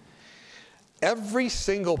 Every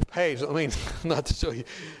single page, not to show you,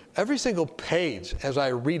 every single page as I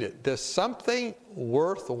read it, there's something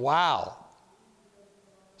worthwhile.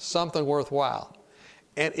 Something worthwhile.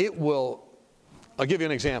 And I'll give you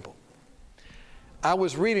an example. I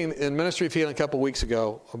was reading in Ministry of Healing a couple months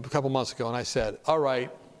ago, and I said, all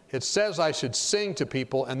right, it says I should sing to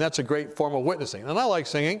people, and that's a great form of witnessing. And I like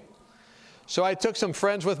singing. So I took some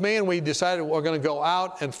friends with me, and we decided we're going to go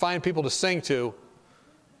out and find people to sing to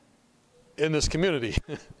in this community.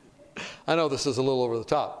 I know this is a little over the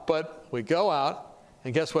top, but we go out,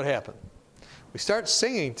 and guess what happened? We start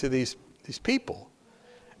singing to these people,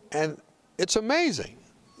 and it's amazing.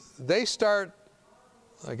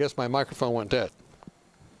 I guess my microphone went dead.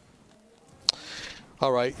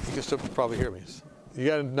 All right, you can still probably hear me. You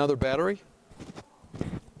got another battery?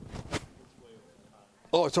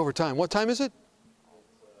 Oh, it's over time. What time is it?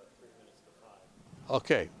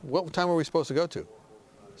 Okay. What time are we supposed to go to?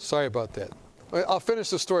 Sorry about that. I'll finish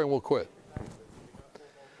the story and we'll quit.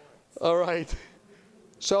 All right.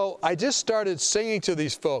 So I just started singing to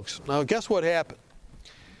these folks. Now, guess what happened?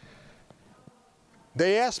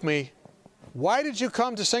 They asked me, why did you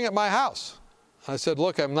come to sing at my house? I said,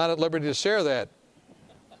 look, I'm not at liberty to share that.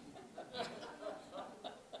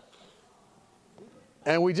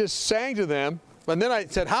 And we just sang to them. And then I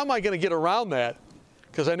said, how am I going to get around that?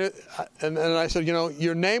 Because I knew, and I said, you know,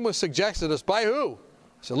 your name was suggested to us by who? I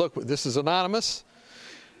said, look, this is anonymous.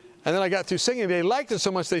 And then I got through singing. They liked it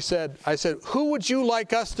so much, I said, who would you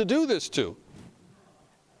like us to do this to?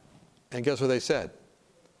 And guess what they said?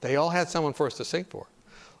 They all had someone for us to sing for.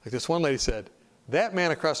 Like this one lady said, that man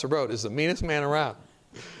across the road is the meanest man around.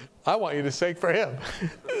 I want you to sing for him.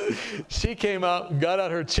 She came out, got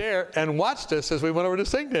out her chair, and watched us as we went over to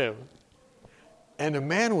sing to him. And the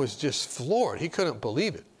man was just floored. He couldn't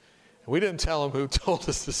believe it. We didn't tell him who told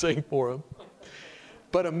us to sing for him.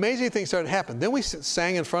 But amazing things started to happen. Then we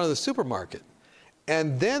sang in front of the supermarket.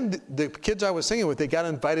 And then the kids I was singing with, they got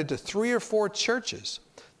invited to 3 or 4 churches.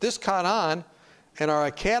 This caught on, and our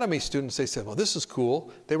academy students, they said, well, this is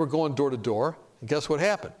cool. They were going door to door. And guess what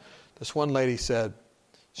happened? This one lady said,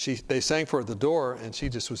 they sang for her at the door, and she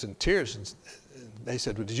just was in tears. And they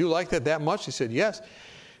said, well, did you like that much? She said, yes.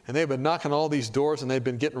 And they've been knocking all these doors, and they've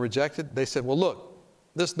been getting rejected. They said, well, look,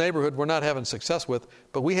 this neighborhood we're not having success with,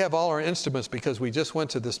 but we have all our instruments because we just went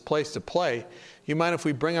to this place to play. You mind if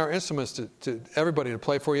we bring our instruments to everybody to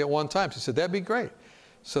play for you at one time? She said, that'd be great.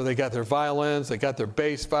 So they got their violins, they got their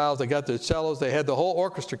bass violins, they got their cellos, they had the whole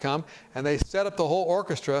orchestra come, and they set up the whole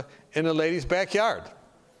orchestra in the lady's backyard.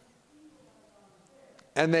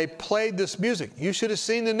 And they played this music. You should have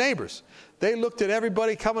seen the neighbors. They looked at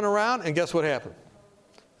everybody coming around, and guess what happened?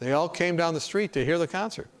 They all came down the street to hear the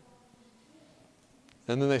concert.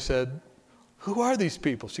 And then they said, who are these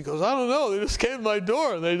people? She goes, I don't know. They just came to my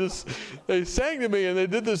door, and they sang to me, and they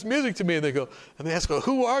did this music to me. And they ask, well,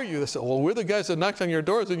 who are you? They said, well, we're the guys that knocked on your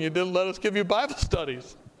doors, and you didn't let us give you Bible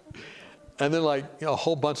studies. And then a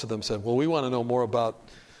whole bunch of them said, well, we want to know more about,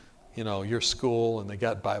 your school, and they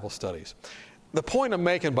got Bible studies. The point I'm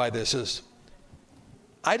making by this is,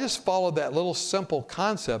 I just followed that little simple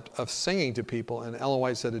concept of singing to people, and Ellen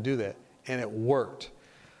White said to do that, and it worked.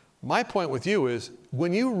 My point with you is,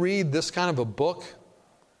 when you read this kind of a book,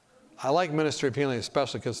 I like Ministry of Healing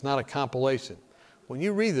especially because it's not a compilation. When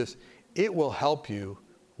you read this, it will help you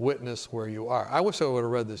witness where you are. I wish I would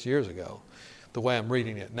have read this years ago, the way I'm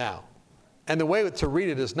reading it now. And the way to read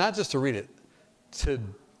it is not just to read it, to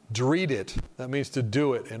dreed it. That means to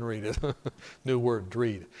do it and read it. New word,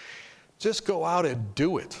 dreed. Just go out and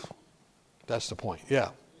do it. That's the point. Yeah.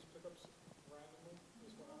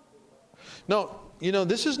 No,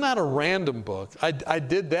 this is not a random book. I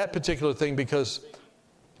did that particular thing because,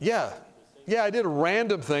 I did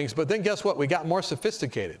random things, but then guess what? We got more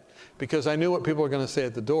sophisticated because I knew what people were going to say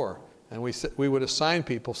at the door. And we would assign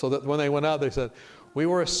people so that when they went out, they said, we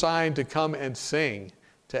were assigned to come and sing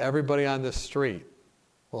to everybody on this street.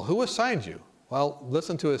 Well, who assigned you? Well,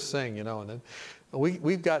 listen to us sing, and then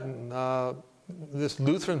we've gotten this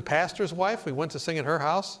Lutheran pastor's wife. We went to sing at her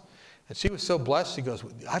house, and she was so blessed. She goes,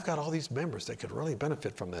 I've got all these members that could really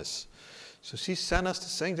benefit from this. So she sent us to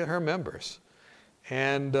sing to her members.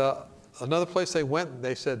 And another place they went,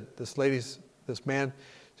 they said, this man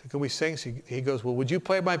said, can we sing? He goes, well, would you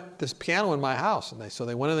play this piano in my house? And so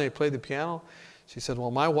they went in and they played the piano. She said, well,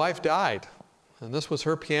 my wife died, and this was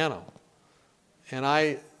her piano. And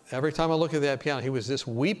every time I look at that piano, he was just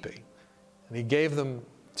weeping. And he gave them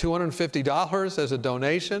 $250 as a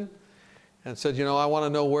donation and said, I want to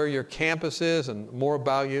know where your campus is and more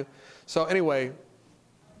about you. So anyway,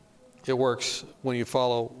 it works when you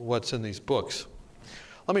follow what's in these books.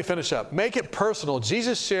 Let me finish up. Make it personal.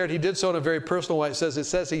 Jesus shared, he did so in a very personal way. It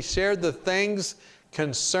says he shared the things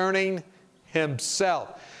concerning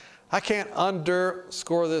himself. I can't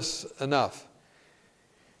underscore this enough.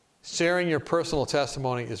 Sharing your personal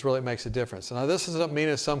testimony really makes a difference. Now, this doesn't mean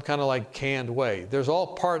it's some kind of like canned way. There's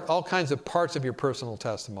all kinds of parts of your personal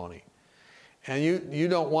testimony. And you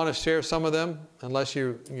don't want to share some of them unless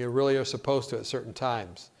you really are supposed to at certain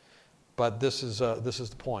times. But this is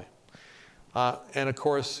the point. And of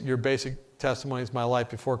course, your basic testimony is my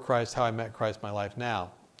life before Christ, how I met Christ, my life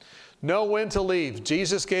now. Know when to leave.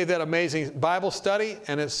 Jesus gave that amazing Bible study,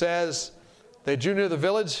 and it says, they drew near the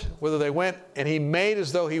village, whither they went, and he made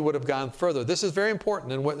as though he would have gone further. This is very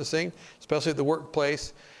important in witnessing, especially at the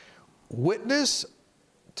workplace. Witness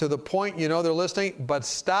to the point you know they're listening, but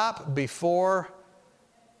stop before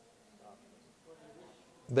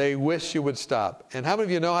they wish you would stop. And how many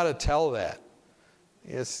of you know how to tell that?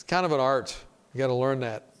 It's kind of an art. You got to learn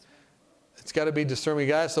that. It's got to be discerning.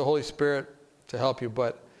 You got to ask the Holy Spirit to help you,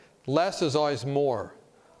 but less is always more.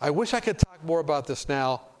 I wish I could talk more about this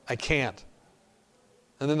now. I can't.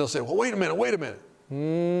 And then they'll say, well, wait a minute.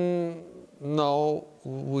 No,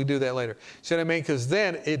 we do that later. See what I mean? Because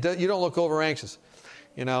then you don't look over anxious.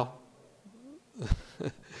 You know,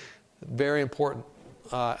 very important,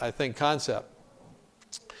 I think, concept.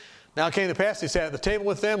 Now it came to pass, he sat at the table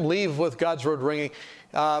with them, leave with God's word ringing.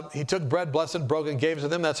 He took bread, blessed it, broke it, and gave it to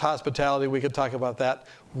them. That's hospitality. We could talk about that.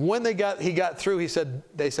 When he got through,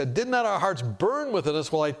 they said, did not our hearts burn within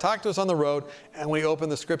us while he talked to us on the road and we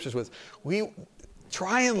opened the scriptures with? We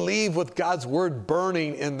try and leave with God's word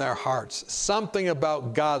burning in their hearts. Something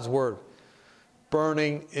about God's word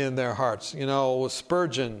burning in their hearts. You know,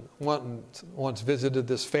 Spurgeon once visited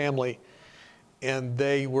this family, and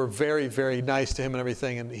they were very, very nice to him and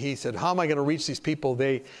everything. And he said, how am I going to reach these people?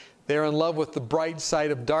 They're in love with the bright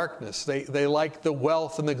side of darkness. They like the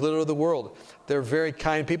wealth and the glitter of the world. They're very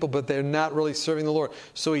kind people, but they're not really serving the Lord.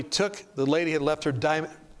 So the lady had left her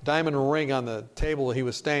diamond ring on the table he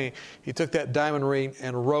was staying. He took that diamond ring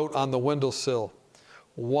and wrote on the windowsill,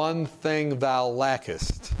 one thing thou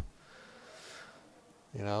lackest.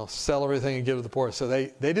 You know, sell everything and give to the poor. So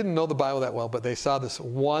they didn't know the Bible that well, but they saw this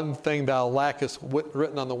one thing thou lackest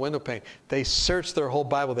written on the window pane. They searched their whole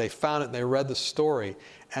Bible. They found it and they read the story.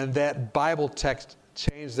 And that Bible text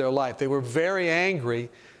changed their life. They were very angry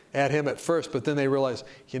at him at first, but then they realized,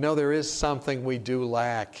 you know, there is something we do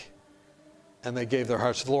lack. And they gave their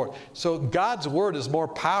hearts to the Lord. So God's word is more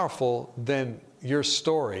powerful than your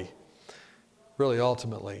story, really,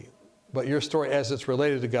 ultimately. But your story, as it's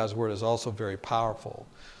related to God's word, is also very powerful.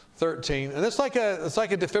 13, and it's like a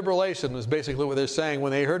defibrillation is basically what they're saying.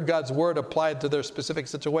 When they heard God's word applied to their specific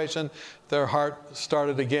situation, their heart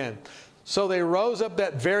started again. So they rose up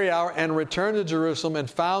that very hour and returned to Jerusalem and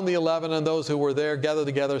found the 11 and those who were there gathered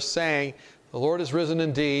together, saying, the Lord is risen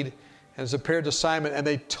indeed and has appeared to Simon. And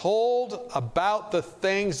they told about the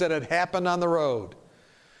things that had happened on the road.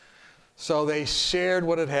 So they shared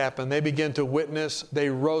what had happened. They began to witness. They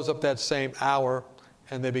rose up that same hour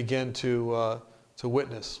and they began to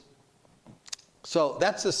witness. So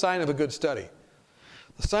that's the sign of a good study.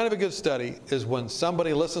 The sign of a good study is when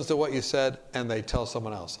somebody listens to what you said and they tell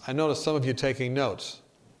someone else. I noticed some of you taking notes.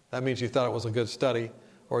 That means you thought it was a good study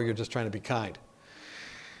or you're just trying to be kind.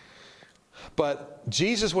 But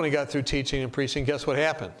Jesus, when he got through teaching and preaching, guess what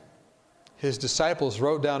happened? His disciples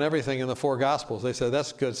wrote down everything in the 4 Gospels. They said,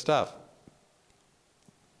 that's good stuff.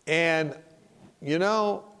 And, you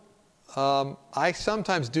know, I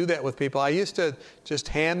sometimes do that with people. I used to just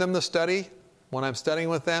hand them the study when I'm studying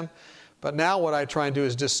with them. But now what I try and do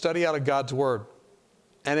is just study out of God's word.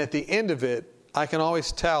 And at the end of it, I can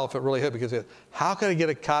always tell if it really hit, because how can I get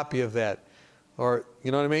a copy of that? Or,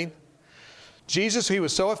 you know what I mean? Jesus, he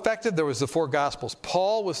was so effective, there was the 4 Gospels.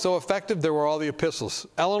 Paul was so effective, there were all the epistles.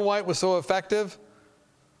 Ellen White was so effective,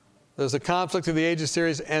 there's the Conflict of the Ages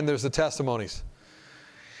series, and there's the testimonies.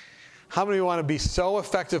 How many of you want to be so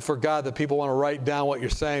effective for God that people want to write down what you're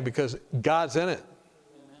saying because God's in it?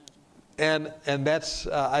 And that's,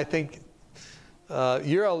 I think,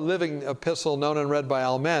 you're a living epistle known and read by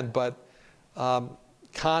all men, but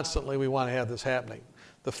constantly we want to have this happening.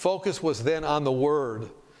 The focus was then on the Word,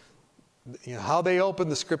 you know, how they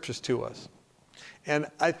opened the Scriptures to us. And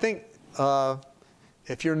I think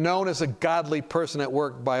if you're known as a godly person at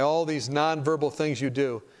work by all these nonverbal things you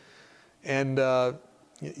do, and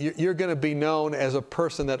you're going to be known as a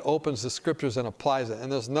person that opens the Scriptures and applies it.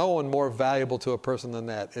 And there's no one more valuable to a person than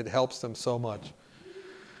that. It helps them so much.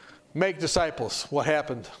 Make disciples. What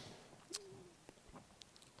happened?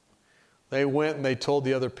 They went and they told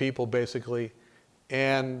the other people, basically.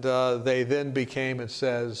 And they then became, it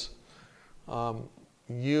says,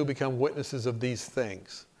 you become witnesses of these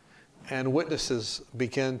things. And witnesses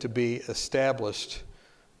begin to be established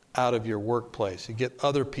out of your workplace. You get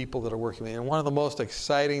other people that are working there. And one of the most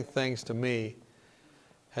exciting things to me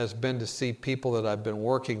has been to see people that I've been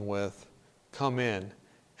working with come in,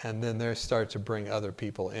 and then they start to bring other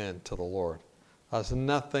people in to the Lord. There's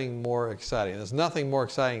nothing more exciting. There's nothing more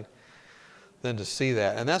exciting than to see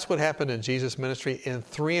that. And that's what happened in Jesus' ministry in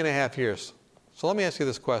 3.5 years. So let me ask you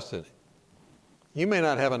this question. You may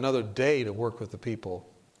not have another day to work with the people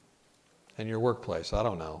in your workplace. I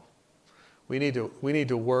don't know. We need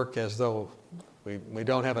to work as though we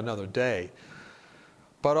don't have another day.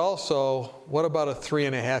 But also, what about a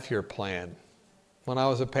 3.5 year plan? when I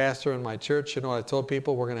was a pastor in my church, you know what I told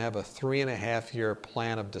people? We're going to have a 3.5-year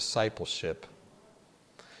plan of discipleship.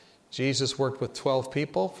 Jesus worked with 12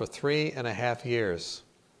 people for 3.5 years.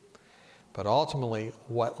 But ultimately,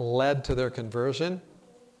 what led to their conversion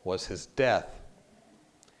was his death.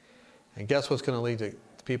 And guess what's going to lead to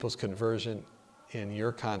people's conversion in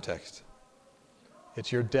your context?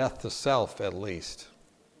 It's your death to self, at least.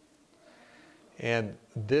 And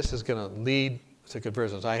this is going to lead to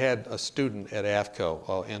conversions. I had a student at AFCO.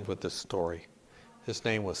 I'll end with this story. His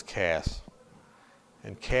name was Cass.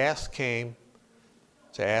 And Cass came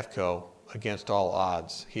to AFCO against all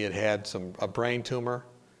odds. He had a brain tumor.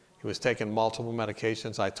 He was taking multiple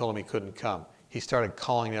medications. I told him he couldn't come. He started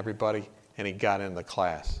calling everybody, and he got in the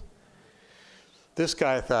class. This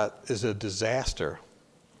guy I thought is a disaster.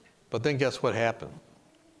 But then guess what happened?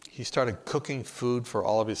 He started cooking food for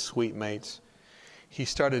all of his suite mates. He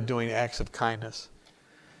started doing acts of kindness.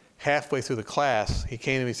 Halfway through the class, he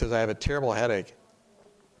came to me and says, I have a terrible headache.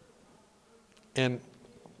 And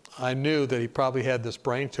I knew that he probably had this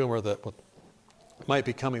brain tumor that might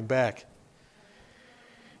be coming back.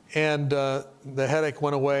 And the headache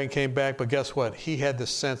went away and came back, but guess what? He had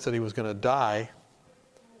this sense that he was going to die.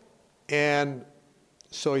 And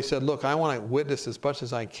so he said, look, I want to witness as much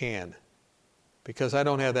as I can because I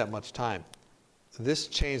don't have that much time. This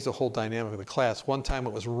changed the whole dynamic of the class. One time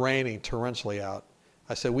it was raining torrentially out.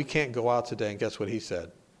 I said, we can't go out today. And guess what he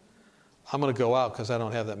said? I'm going to go out because I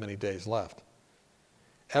don't have that many days left.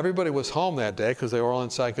 Everybody was home that day because they were all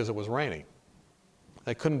inside because it was raining.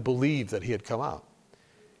 They couldn't believe that he had come out.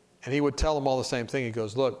 And he would tell them all the same thing. He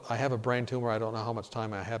goes, look, I have a brain tumor. I don't know how much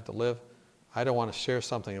time I have to live. I don't want to share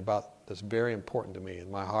something about that's very important to me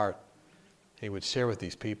in my heart. He would share with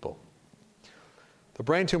these people. The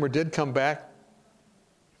brain tumor did come back.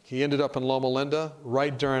 He ended up in Loma Linda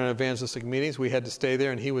right during an evangelistic meetings. We had to stay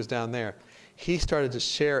there, and he was down there. He started to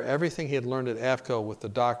share everything he had learned at AFCO with the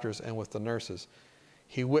doctors and with the nurses.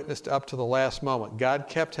 He witnessed up to the last moment. God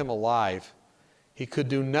kept him alive. He could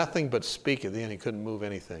do nothing but speak. At the end, he couldn't move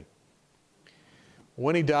anything.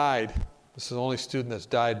 When he died, this is the only student that's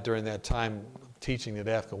died during that time teaching at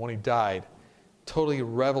AFCO. When he died, totally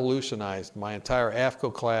revolutionized my entire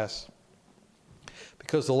AFCO class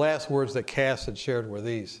because the last words that Cass had shared were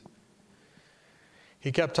these.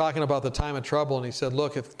 He kept talking about the time of trouble, and he said,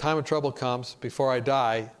 look, if the time of trouble comes before I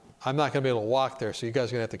die, I'm not going to be able to walk there, so you guys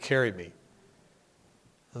are going to have to carry me.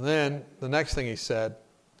 And then the next thing he said,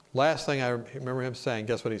 last thing I remember him saying,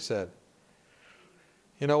 guess what he said?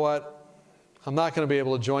 You know what? I'm not going to be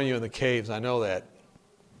able to join you in the caves. I know that.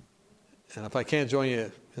 And if I can't join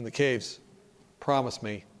you in the caves, promise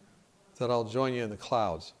me that I'll join you in the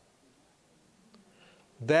clouds.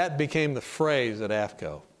 That became the phrase at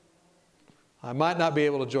AFCO. I might not be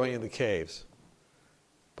able to join you in the caves,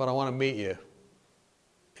 but I want to meet you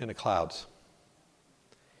in the clouds.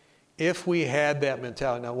 If we had that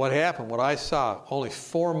mentality. Now, what happened, what I saw, only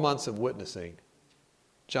 4 months of witnessing,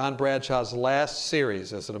 John Bradshaw's last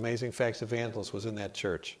series as an Amazing Facts evangelist was in that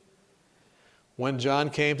church. When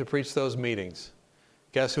John came to preach those meetings,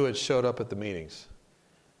 guess who had showed up at the meetings?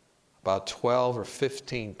 About 12 or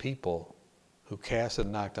 15 people who Cass had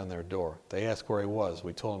knocked on their door. They asked where he was.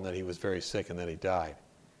 We told them that he was very sick and that he died.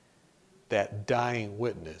 That dying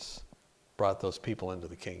witness brought those people into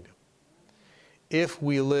the kingdom. If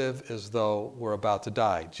we live as though we're about to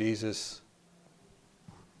die, Jesus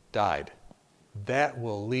died, that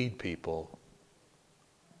will lead people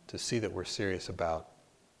to see that we're serious about.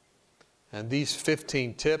 And these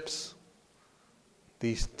 15 tips,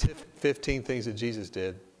 these 15 things that Jesus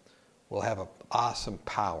did will have an awesome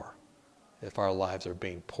power if our lives are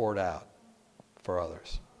being poured out for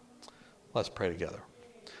others. Let's pray together.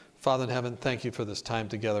 Father in heaven, thank you for this time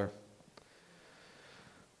together.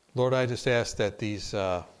 Lord, I just ask that these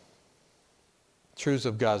truths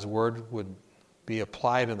of God's Word would be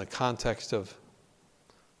applied in the context of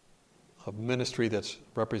ministry that's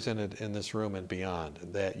represented in this room and beyond,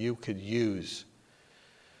 and that you could use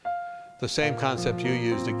the same concept you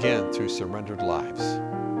used again through surrendered lives.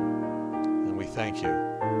 And we thank you.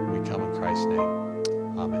 We come in Christ's name.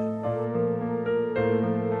 Amen.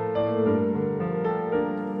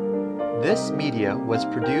 This media was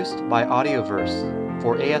produced by Audioverse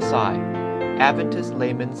for ASI, Adventist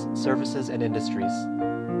Layman's Services and Industries.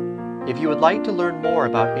 If you would like to learn more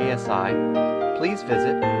about ASI, please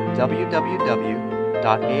visit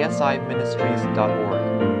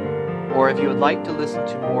www.asiministries.org. Or if you would like to listen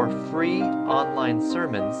to more free online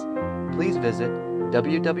sermons, please visit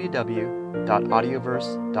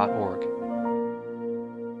www.audioverse.org.